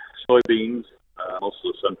starting soybeans. Most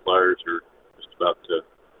of the sunflowers are just about to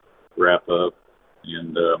wrap up,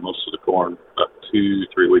 and most of the corn about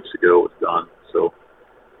 2-3 weeks ago was done. So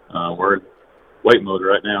we're in wait mode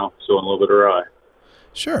right now, sowing a little bit of rye.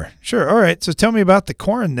 Sure. All right. So tell me about the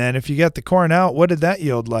corn then. If you got the corn out, what did that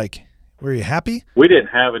yield like? Were you happy? We didn't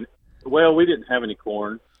have any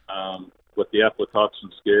corn. With the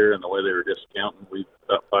aflatoxin scare and the way they were discounting, we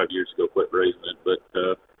about 5 years ago quit raising it, but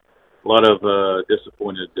a lot of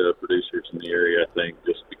disappointed producers in the area, I think,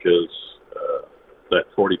 just because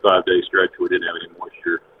that 45-day stretch we didn't have any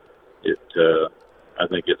moisture. I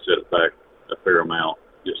think it set it back a fair amount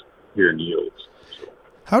just here in yields. So.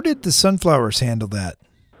 How did the sunflowers handle that?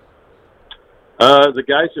 The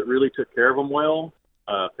guys that really took care of them well,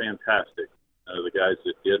 fantastic. The guys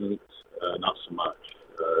that didn't, not so much.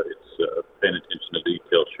 It's paying attention to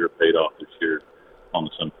detail sure paid off this year on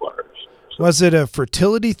the sunflowers. Was it a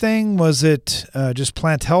fertility thing? Was it just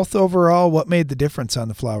plant health overall? What made the difference on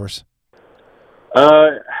the flowers?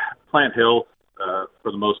 Plant health,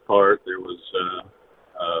 for the most part. There was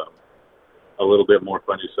a little bit more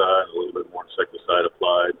fungicide, a little bit more insecticide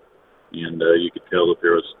applied, and you could tell that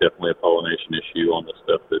there was definitely a pollination issue on the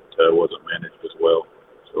stuff that wasn't managed as well.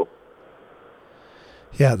 So.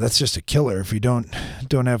 Yeah, that's just a killer if you don't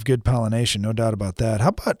have good pollination, no doubt about that. How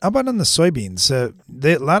about on the soybeans? A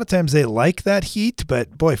lot of times they like that heat,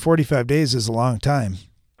 but boy, 45 days is a long time.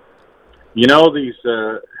 You know,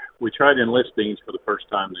 we tried enlist beans for the first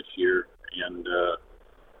time this year, and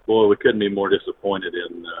boy, we couldn't be more disappointed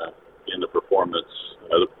in the performance.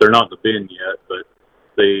 They're not in the bin yet, but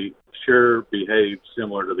they sure behave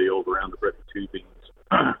similar to the old Roundup Ready 2 beans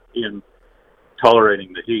in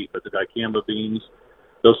tolerating the heat. But the dicamba beans,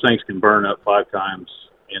 those things can burn up 5 times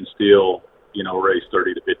and still, raise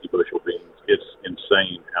 30 to 50 bushel beans. It's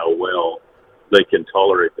insane how well they can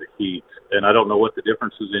tolerate the heat. And I don't know what the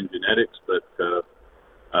difference is in genetics, but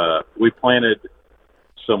we planted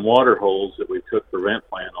some water holes that we took the rent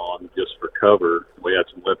plant on just for cover. We had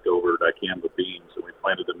some leftover dicamba beans, and we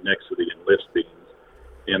planted them next to the enlist beans.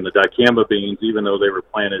 And the dicamba beans, even though they were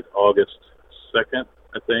planted August 2nd,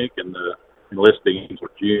 I think, and the enlist beans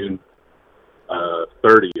were June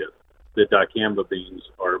 30th, the dicamba beans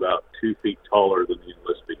are about 2 feet taller than the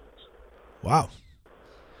enlist beans. Wow.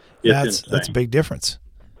 That's a big difference.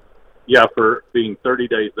 Yeah, for being 30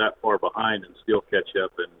 days that far behind and still catch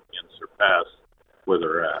up and surpass where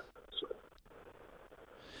they're at. So.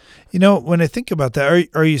 When I think about that,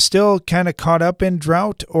 are you still kind of caught up in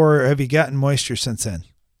drought, or have you gotten moisture since then?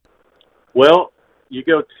 Well, you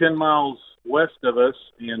go 10 miles west of us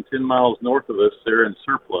and 10 miles north of us, they're in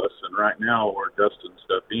surplus, and right now we're dusting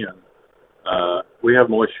stuff in. We have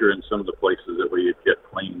moisture in some of the places that we get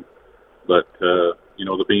clean, but the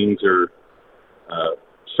beans are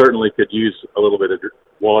certainly could use a little bit of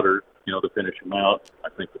water, to finish them out. I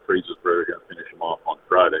think the freezers are going to finish them off on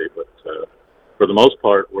Friday, but for the most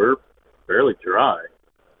part, we're fairly dry.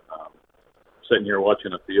 Sitting here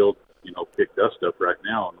watching a field, pick dust up right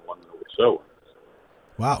now on the one that we're sowing.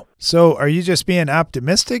 Wow. So are you just being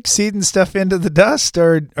optimistic, seeding stuff into the dust,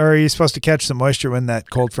 or are you supposed to catch some moisture when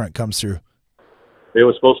that cold front comes through? It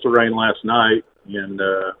was supposed to rain last night, and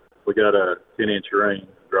we got a 10-inch rain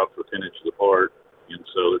drops were 10 inches apart, and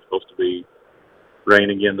so there's supposed to be rain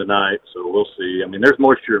again tonight. So we'll see. I mean, there's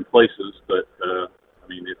moisture in places, but I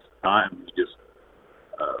mean, it's time. You just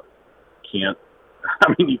can't.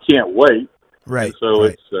 I mean, you can't wait. Right. And so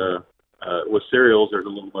right. it's with cereals, there's a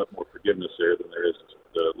little bit more forgiveness there than there is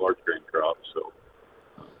the large grain crop. So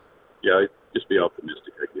yeah, just be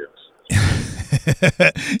optimistic, I guess.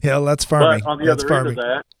 Yeah, that's farming. But on the that's other farming. end of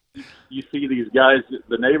that, you see these guys,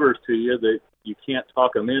 the neighbors to you, that you can't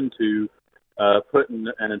talk them into putting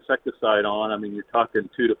an insecticide on. I mean, you're talking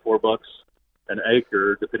 $2 to $4 an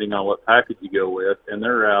acre, depending on what package you go with, and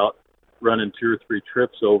they're out running 2 or 3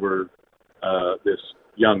 trips over this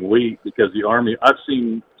young wheat because the Army. I've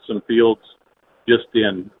seen some fields just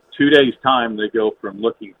in 2 days' time. They go from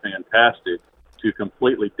looking fantastic to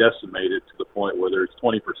completely decimated to the point where there's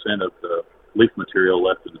 20% of the leaf material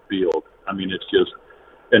left in the field. I mean, it's just,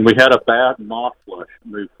 and we had a bad moth flush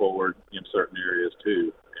move forward in certain areas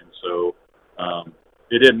too. And so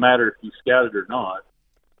it didn't matter if you scouted or not.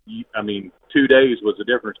 I mean, 2 days was the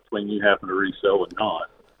difference between you having to resow and not.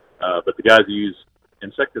 But the guys who use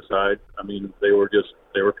insecticide, I mean, they were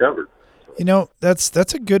covered. You know,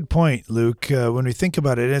 that's a good point, Luke. When we think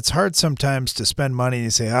about it, it's hard sometimes to spend money and you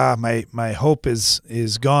say, my hope is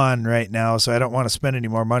gone right now, so I don't want to spend any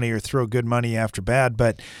more money or throw good money after bad.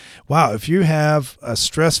 But wow, if you have a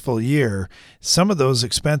stressful year, some of those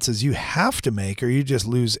expenses you have to make or you just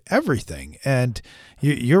lose everything. And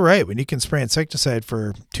you're right. When you can spray insecticide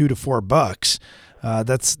for $2 to $4,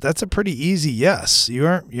 that's a pretty easy yes. You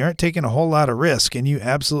aren't taking a whole lot of risk, and you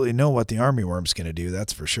absolutely know what the armyworm's going to do.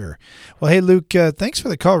 That's for sure. Well, hey, Luke, thanks for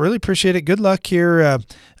the call. Really appreciate it. Good luck here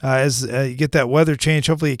as you get that weather change.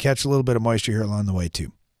 Hopefully you catch a little bit of moisture here along the way,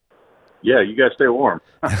 too. Yeah, you guys stay warm.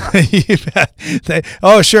 You bet.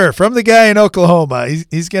 Oh, sure. From the guy in Oklahoma,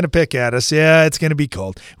 he's going to pick at us. Yeah, it's going to be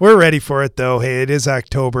cold. We're ready for it, though. Hey, it is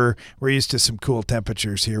October. We're used to some cool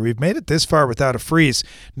temperatures here. We've made it this far without a freeze.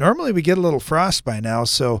 Normally, we get a little frost by now,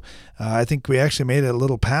 so I think we actually made it a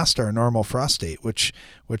little past our normal frost date, which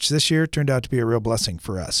this year turned out to be a real blessing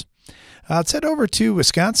for us. Let's head over to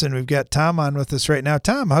Wisconsin. We've got Tom on with us right now.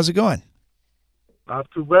 Tom, how's it going?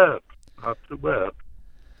 Not too bad. Not too bad.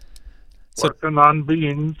 Working on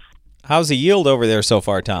beans. How's the yield over there so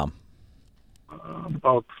far, Tom?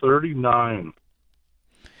 About 39.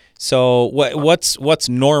 So what's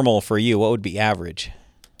normal for you? What would be average?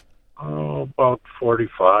 About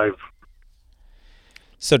 45.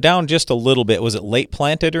 So down just a little bit. Was it late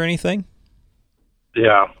planted or anything?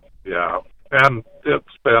 Yeah. And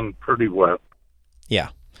it's been pretty wet. Yeah.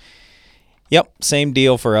 Yep, same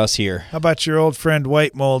deal for us here. How about your old friend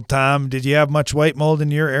white mold, Tom? Did you have much white mold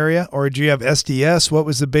in your area, or did you have SDS? What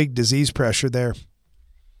was the big disease pressure there?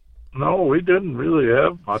 No, we didn't really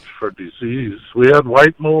have much for disease. We had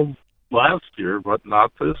white mold last year, but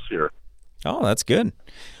not this year. Oh, that's good.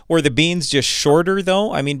 Were the beans just shorter,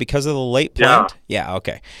 though? I mean, because of the late plant? Yeah,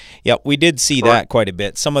 okay. Yep, we did see that quite a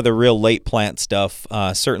bit. Some of the real late plant stuff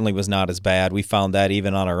certainly was not as bad. We found that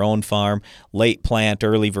even on our own farm. Late plant,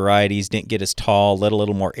 early varieties didn't get as tall, let a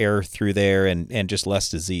little more air through there, and just less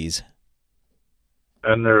disease.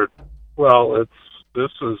 And this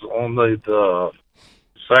is only the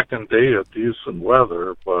second day of decent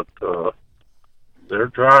weather, but they're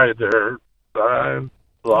dry.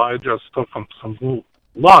 I just took them some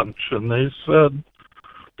lunch, and they said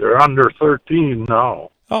they're under 13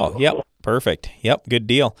 now. Oh, yep, perfect. Yep, good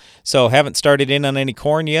deal. So haven't started in on any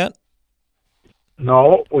corn yet?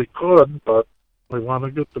 No, we could, but we want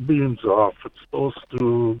to get the beans off. It's supposed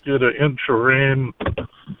to get an inch of rain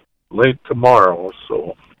late tomorrow,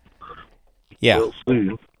 so yeah. We'll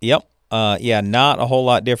see. Yep. Not a whole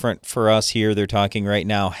lot different for us here. They're talking right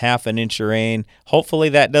now, half an inch of rain. Hopefully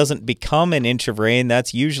that doesn't become an inch of rain.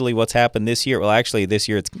 That's usually what's happened this year. Well, actually, this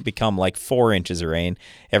year it's become like 4 inches of rain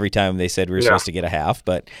every time they said we were supposed to get a half.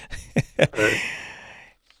 But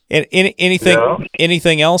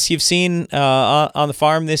anything else you've seen on the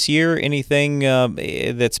farm this year? Anything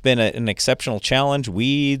that's been an exceptional challenge?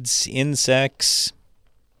 Weeds, insects?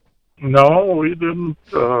 No, we didn't.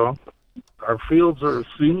 Our fields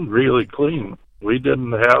seemed really clean. We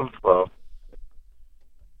didn't have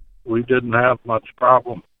much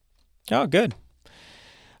problem. Oh, good.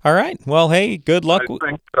 All right. Well, hey, good luck. I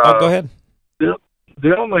think, go ahead.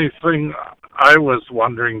 The only thing I was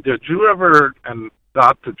wondering, did you ever, and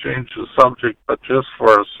not to change the subject, but just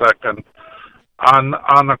for a second, on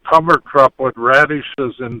a cover crop with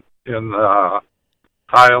radishes in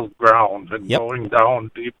tiled ground and going down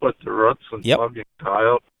deep with the roots and plugging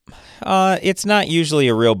tile? It's not usually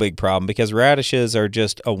a real big problem because radishes are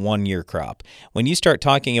just a one-year crop. When you start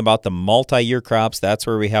talking about the multi-year crops, that's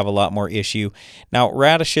where we have a lot more issue. Now,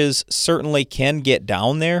 radishes certainly can get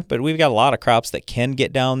down there, but we've got a lot of crops that can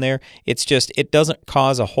get down there. It's just it doesn't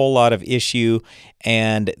cause a whole lot of issue,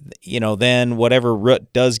 and then whatever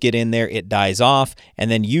root does get in there, it dies off,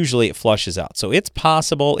 and then usually it flushes out. So it's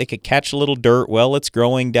possible it could catch a little dirt while it's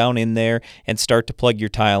growing down in there and start to plug your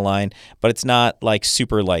tile line, but it's not like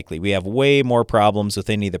super likely. We have way more problems with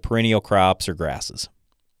any of the perennial crops or grasses.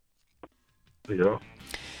 Yeah.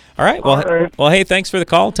 All right. Well, hey, thanks for the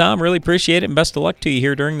call, Tom. Really appreciate it, and best of luck to you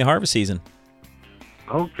here during the harvest season.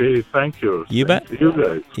 Okay, thank you. You bet. You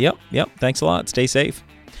guys. Yep. Thanks a lot. Stay safe.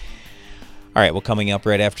 All right, well, coming up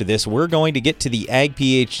right after this, we're going to get to the Ag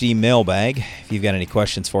PhD mailbag. If you've got any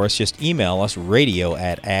questions for us, just email us,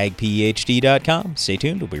 radio@agphd.com. Stay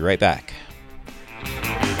tuned. We'll be right back.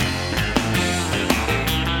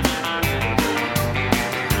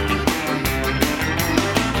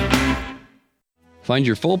 Find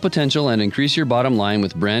your full potential and increase your bottom line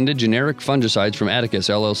with branded generic fungicides from Atticus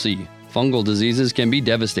LLC. Fungal diseases can be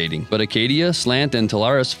devastating, but Acadia, Slant, and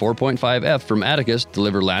Talaris 4.5F from Atticus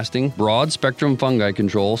deliver lasting, broad-spectrum fungi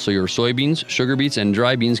control so your soybeans, sugar beets, and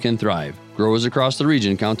dry beans can thrive. Growers across the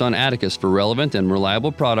region count on Atticus for relevant and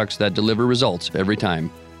reliable products that deliver results every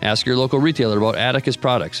time. Ask your local retailer about Atticus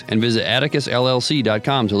products and visit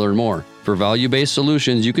atticusllc.com to learn more. For value-based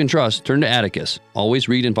solutions you can trust, turn to Atticus. Always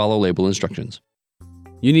read and follow label instructions.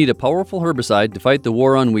 You need a powerful herbicide to fight the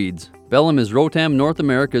war on weeds. Bellum is Rotam North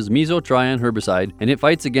America's mesotrione herbicide, and it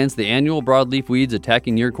fights against the annual broadleaf weeds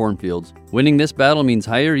attacking your cornfields. Winning this battle means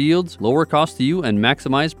higher yields, lower cost to you, and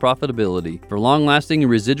maximized profitability. For long-lasting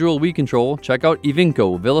residual weed control, check out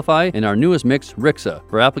Evinco, Vilify, and our newest mix, Rixa.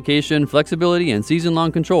 For application, flexibility, and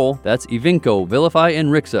season-long control, that's Evinco, Vilify, and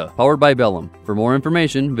Rixa, powered by Bellum. For more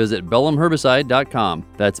information, visit bellumherbicide.com.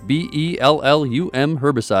 That's BELLUM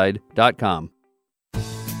herbicide.com.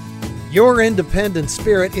 Your independent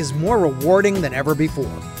spirit is more rewarding than ever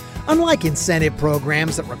before. Unlike incentive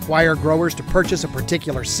programs that require growers to purchase a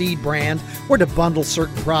particular seed brand or to bundle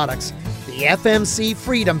certain products, the FMC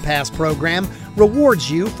Freedom Pass program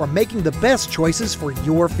rewards you for making the best choices for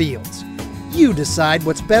your fields. You decide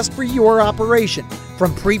what's best for your operation,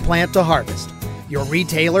 from pre-plant to harvest. Your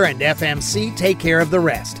retailer and FMC take care of the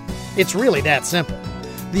rest. It's really that simple.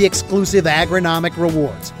 The exclusive agronomic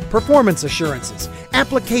rewards, performance assurances,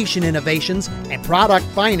 application innovations, and product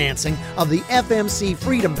financing of the FMC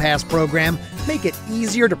Freedom Pass program make it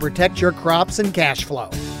easier to protect your crops and cash flow.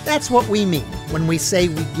 That's what we mean when we say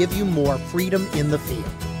we give you more freedom in the field.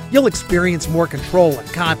 You'll experience more control and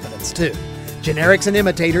confidence, too. Generics and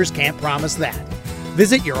imitators can't promise that.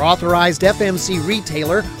 Visit your authorized FMC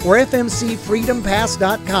retailer or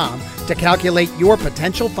FMCFreedomPass.com to calculate your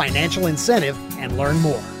potential financial incentive and learn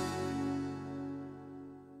more.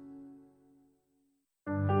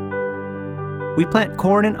 We plant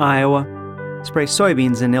corn in Iowa, spray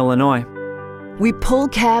soybeans in Illinois. We pull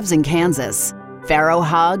calves in Kansas, farrow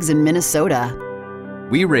hogs in Minnesota.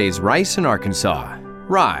 We raise rice in Arkansas,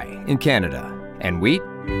 rye in Canada, and wheat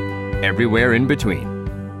everywhere in between.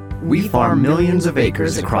 We farm millions of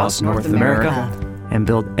acres across North America and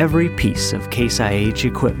build every piece of Case IH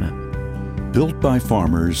equipment. Built by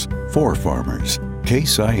farmers, for farmers.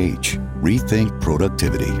 Case IH. Rethink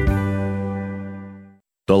productivity.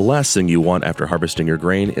 The last thing you want after harvesting your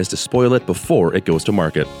grain is to spoil it before it goes to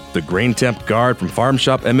market. The Grain Temp Guard from Farm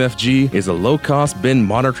Shop MFG is a low-cost bin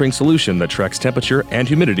monitoring solution that tracks temperature and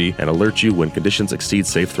humidity and alerts you when conditions exceed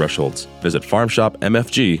safe thresholds. Visit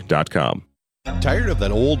farmshopmfg.com. Tired of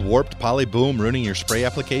that old warped poly boom ruining your spray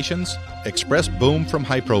applications? Express Boom from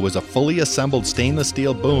Hypro is a fully assembled stainless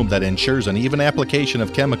steel boom that ensures an even application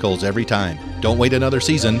of chemicals every time. Don't wait another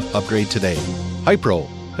season, upgrade today. Hypro,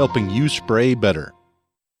 helping you spray better.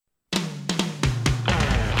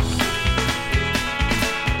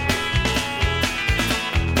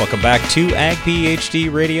 Welcome back to Ag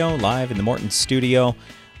PhD Radio, live in the Morton studio.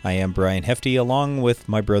 I am Brian Hefty, along with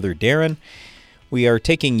my brother Darren. We are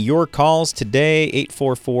taking your calls today,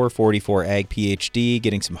 844-44-AG-PhD,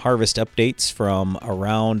 getting some harvest updates from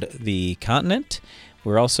around the continent.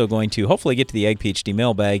 We're also going to hopefully get to the Ag PhD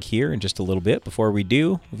mailbag here in just a little bit. Before we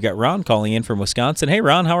do, we've got Ron calling in from Wisconsin. Hey,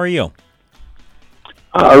 Ron, how are you?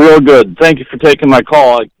 Real good. Thank you for taking my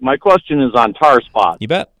call. My question is on tar spot. You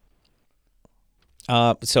bet.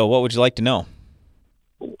 So what would you like to know?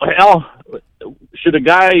 Well, should a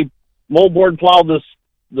guy moldboard plow the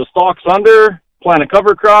stalks under? Plant a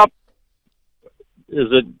cover crop? Is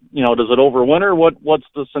it, does it overwinter? What's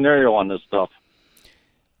the scenario on this stuff?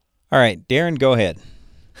 All right, Darren, go ahead.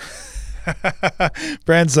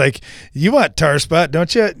 Brand's like, you want tar spot,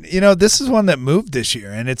 don't you? You know, this is one that moved this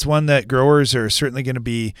year, and it's one that growers are certainly going to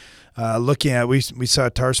be looking at. We saw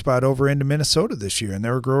tar spot over into Minnesota this year, and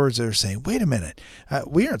there were growers that are saying, wait a minute,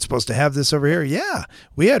 we aren't supposed to have this over here. Yeah,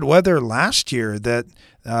 we had weather last year that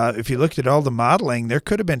if you looked at all the modeling, there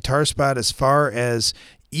could have been tar spot as far as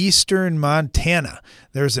eastern Montana.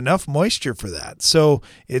 There's enough moisture for that. So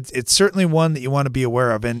it's certainly one that you want to be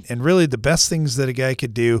aware of. And really the best things that a guy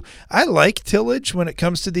could do, I like tillage when it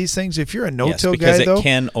comes to these things. If you're a no-till guy, though. Because it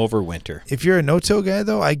can overwinter. If you're a no-till guy,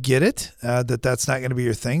 though, I get it, that's not going to be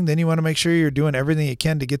your thing. Then you want to make sure you're doing everything you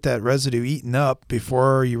can to get that residue eaten up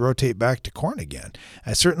before you rotate back to corn again.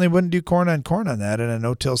 I certainly wouldn't do corn on that in a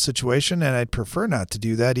no-till situation, and I'd prefer not to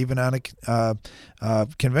do that even on a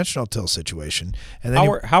conventional till situation. And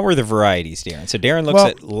then how are the varieties, Darren? So Darren looks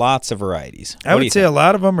at lots of varieties. I would say a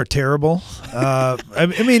lot of them are terrible. I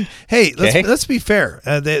mean, hey, let's be fair.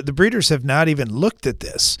 The breeders have not even looked at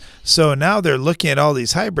this. So now they're looking at all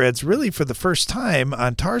these hybrids really for the first time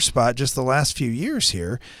on tar spot just the last few years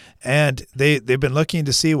here. And they've been looking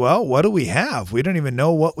to see, well, what do we have? We don't even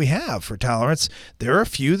know what we have for tolerance. There are a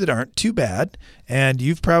few that aren't too bad. And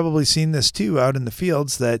you've probably seen this too out in the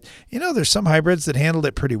fields that, you know, there's some hybrids that handled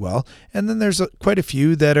it pretty well. And then there's quite a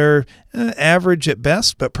few that are average at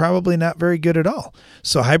best, but probably not very good at all.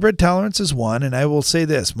 So hybrid tolerance is one. And I will say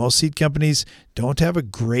this, most seed companies don't have a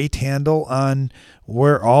great handle on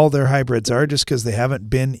where all their hybrids are just because they haven't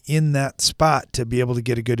been in that spot to be able to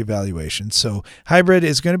get a good evaluation. So hybrid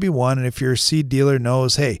is going to be one. And if your seed dealer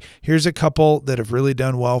knows, hey, here's a couple that have really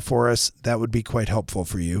done well for us, that would be quite helpful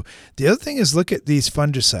for you. The other thing is look at these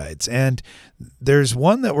fungicides. And there's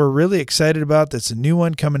one that we're really excited about that's a new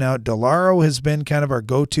one coming out. Delaro has been kind of our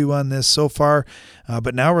go-to on this so far.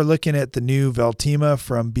 But now we're looking at the new Veltima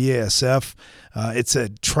from BASF. It's a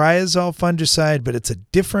triazole fungicide, but it's a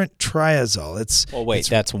different triazole.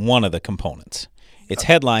 That's one of the components. It's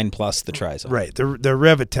headline plus the triazole. Right. The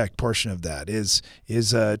Revitec portion of that is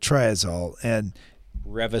triazole and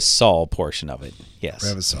Revasol portion of it. Yes.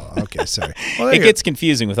 Revasol. Okay, sorry. Well, it gets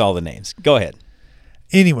confusing with all the names. Go ahead.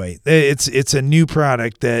 Anyway, it's a new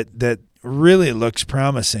product that really looks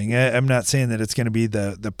promising. I'm not saying that it's going to be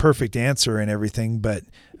the perfect answer and everything, but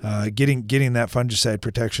getting that fungicide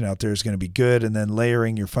protection out there is going to be good, and then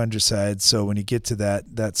layering your fungicides so when you get to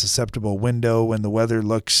that susceptible window when the weather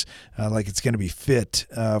looks like it's going to be fit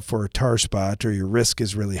for a tar spot or your risk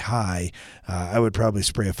is really high, I would probably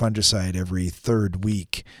spray a fungicide every third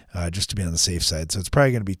week just to be on the safe side. So it's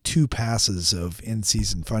probably going to be 2 passes of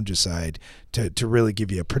in-season fungicide to really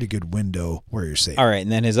give you a pretty good window where you're safe. All right,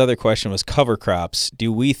 and then his other question was cover crops.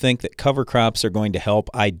 Do we think that cover crops are going to help?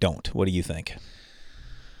 I don't. What do you think?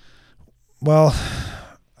 Well,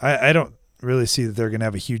 I don't really see that they're going to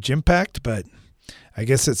have a huge impact, but I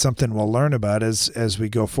guess it's something we'll learn about as we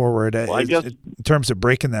go forward. Well, I guess, in terms of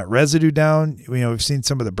breaking that residue down, we've seen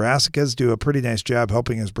some of the brassicas do a pretty nice job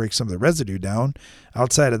helping us break some of the residue down.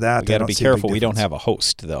 Outside of that, we got to be careful. We don't have a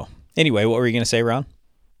host, though. Anyway, what were you going to say, Ron?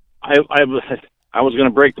 I was going to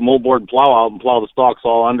break the moldboard plow out and plow the stalks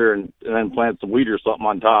all under and then plant some wheat or something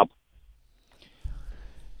on top.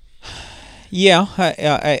 Yeah,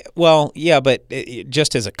 but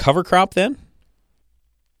just as a cover crop then?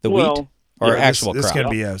 Wheat? Or actual crop? This is going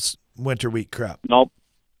to be a winter wheat crop. Nope.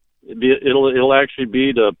 It'll actually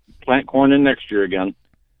be to plant corn in next year again.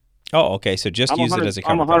 Oh, okay, so just use it as a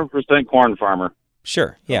cover crop. I'm 100% corn farmer.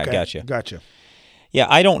 Sure, yeah, okay. Gotcha. Yeah,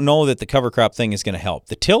 I don't know that the cover crop thing is going to help.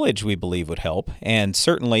 The tillage, we believe, would help, and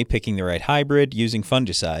certainly picking the right hybrid, using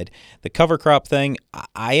fungicide. The cover crop thing,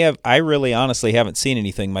 I really honestly haven't seen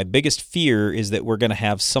anything. My biggest fear is that we're going to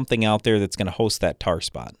have something out there that's going to host that tar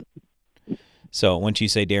spot. So once you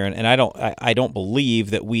say, Darren, and I don't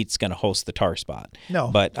believe that wheat's going to host the tar spot. No.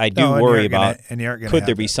 But I do worry about could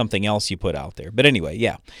there be something else you put out there. But anyway,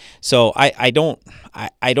 yeah. So I don't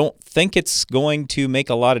think it's going to make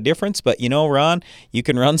a lot of difference. But Ron, you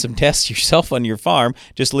can run some tests yourself on your farm.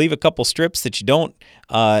 Just leave a couple strips that you don't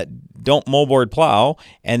moldboard plow,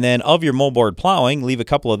 and then of your moldboard plowing, leave a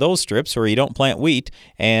couple of those strips where you don't plant wheat,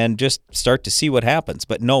 and just start to see what happens.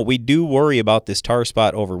 But no, we do worry about this tar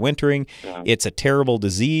spot overwintering. Yeah. It's a terrible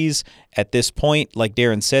disease. At this point, like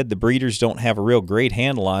Darren said, the breeders don't have a real great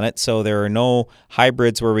handle on it, so there are no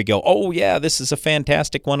hybrids where we go, oh yeah, this is a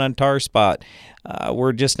fantastic one on tar spot.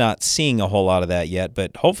 We're just not seeing a whole lot of that yet,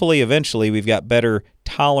 but hopefully eventually we've got better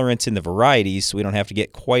tolerance in the varieties so we don't have to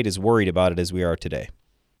get quite as worried about it as we are today.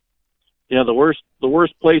 Yeah, the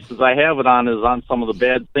worst places I have it on is on some of the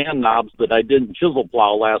bad sand knobs that I didn't chisel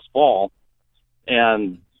plow last fall,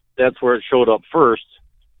 and that's where it showed up first.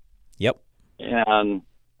 Yep. And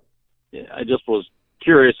I just was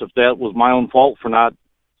curious if that was my own fault for not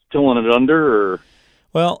tilling it under, or...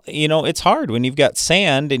 Well, it's hard when you've got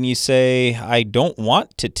sand and you say, I don't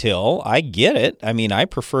want to till. I get it. I mean, I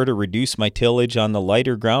prefer to reduce my tillage on the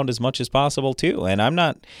lighter ground as much as possible, too. And I'm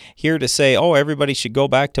not here to say, everybody should go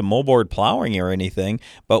back to moldboard plowing or anything.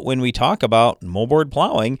 But when we talk about moldboard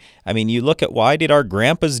plowing, I mean, you look at why did our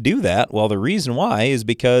grandpas do that? Well, the reason why is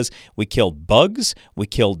because we killed bugs, we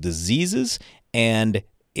killed diseases, and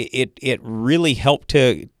it really helped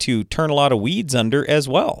to turn a lot of weeds under as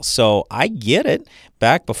well. So I get it.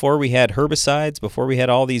 Back before we had herbicides, before we had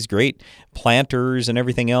all these great planters and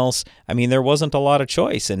everything else, I mean, there wasn't a lot of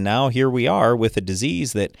choice. And now here we are with a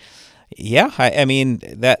disease that, I mean,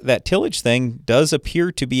 that tillage thing does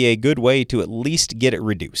appear to be a good way to at least get it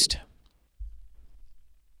reduced.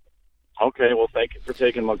 Okay, well, thank you for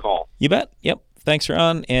taking my call. You bet. Yep. Thanks,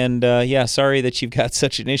 Ron. And sorry that you've got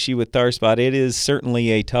such an issue with tar spot. It is certainly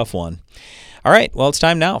a tough one. All right, well, it's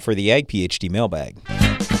time now for the Ag PhD mailbag.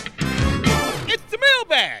 It's the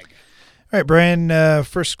mailbag. All right, Brian,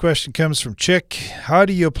 first question comes from Chick. How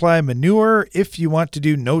do you apply manure if you want to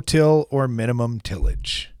do no-till or minimum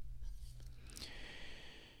tillage?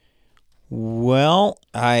 Well,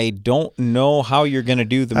 I don't know how you're going to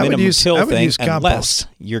do the minimum till thing unless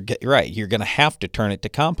you're right. You're going to have to turn it to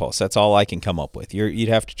compost. That's all I can come up with. You'd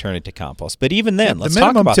have to turn it to compost. But even then, let's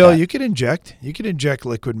talk about that. The minimum till you could inject. You could inject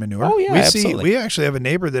liquid manure. Oh yeah, absolutely. We actually have a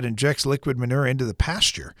neighbor that injects liquid manure into the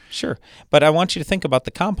pasture. Sure, but I want you to think about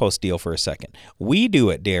the compost deal for a second. We do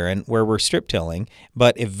it, Darren, where we're strip tilling,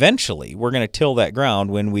 but eventually we're going to till that ground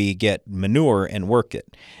when we get manure and work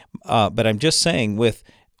it. But I'm just saying with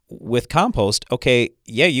compost, okay,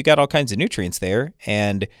 yeah, you got all kinds of nutrients there,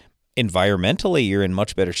 and environmentally you're in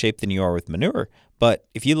much better shape than you are with manure. But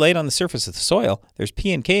if you lay it on the surface of the soil, there's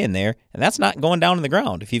P and K in there, and that's not going down in the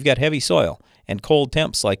ground if you've got heavy soil and cold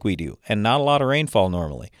temps like we do, and not a lot of rainfall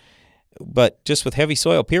normally. But just with heavy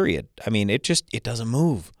soil, period, I mean, it doesn't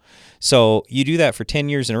move. So you do that for 10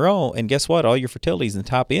 years in a row, and guess what? All your fertility is in the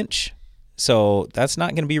top inch. So that's not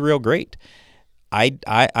going to be real great.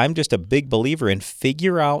 I'm just a big believer in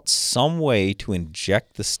figure out some way to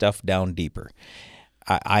inject the stuff down deeper.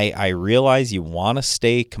 I realize you want to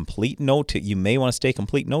stay complete no-till. You may want to stay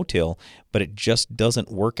complete no-till, but it just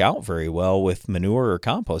doesn't work out very well with manure or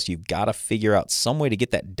compost. You've got to figure out some way to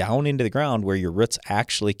get that down into the ground where your roots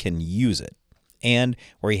actually can use it and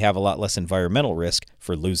where you have a lot less environmental risk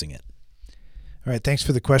for losing it. All right, thanks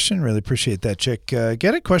for the question. Really appreciate that, Chick.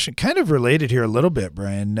 Get a question kind of related here a little bit,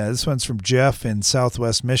 Brian. This one's from Jeff in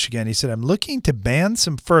Southwest Michigan. He said, I'm looking to ban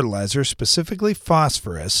some fertilizer, specifically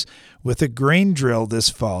phosphorus, with a grain drill this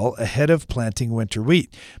fall ahead of planting winter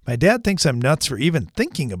wheat. My dad thinks I'm nuts for even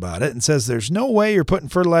thinking about it and says there's no way you're putting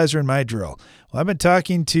fertilizer in my drill. Well, I've been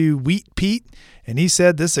talking to Wheat Pete, and he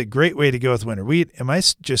said this is a great way to go with winter wheat. Am I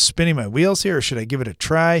just spinning my wheels here, or should I give it a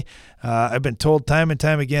try? I've been told time and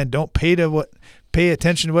time again, don't pay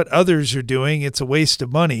attention to what others are doing. It's a waste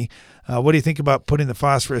of money. What do you think about putting the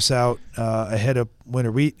phosphorus out ahead of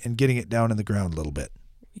winter wheat and getting it down in the ground a little bit?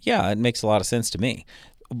 Yeah, it makes a lot of sense to me.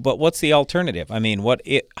 But what's the alternative? I mean,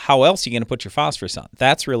 how else are you going to put your phosphorus on?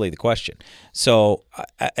 That's really the question. So,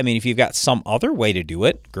 I mean, if you've got some other way to do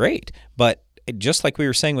it, great. But just like we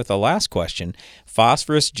were saying with the last question,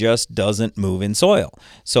 phosphorus just doesn't move in soil.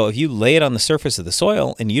 So if you lay it on the surface of the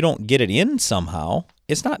soil and you don't get it in somehow,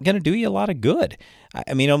 it's not going to do you a lot of good.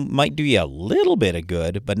 I mean, it might do you a little bit of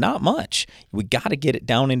good, but not much. We got to get it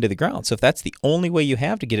down into the ground. So if that's the only way you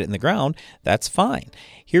have to get it in the ground, that's fine.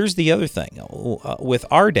 Here's the other thing. With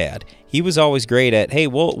our dad, he was always great at, hey,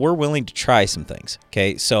 we're willing to try some things.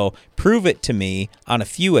 Okay, so prove it to me on a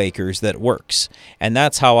few acres that it works. And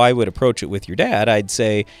that's how I would approach it with your dad. I'd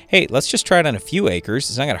say, hey, let's just try it on a few acres.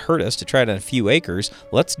 It's not going to hurt us to try it on a few acres.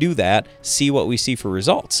 Let's do that, see what we see for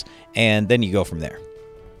results. And then you go from there.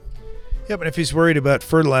 Yeah, but if he's worried about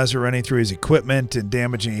fertilizer running through his equipment and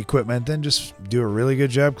damaging equipment, then just do a really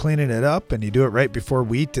good job cleaning it up, and you do it right before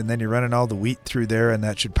wheat, and then you're running all the wheat through there, and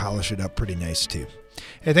that should polish it up pretty nice too.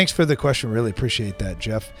 Hey, thanks for the question. Really appreciate that,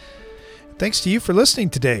 Jeff. Thanks to you for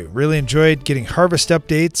listening today. Really enjoyed getting harvest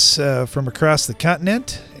updates from across the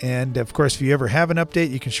continent. And, of course, if you ever have an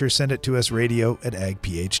update, you can sure send it to us,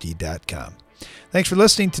 radio@agphd.com. Thanks for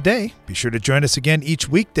listening today. Be sure to join us again each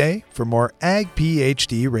weekday for more Ag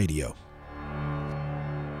PhD Radio.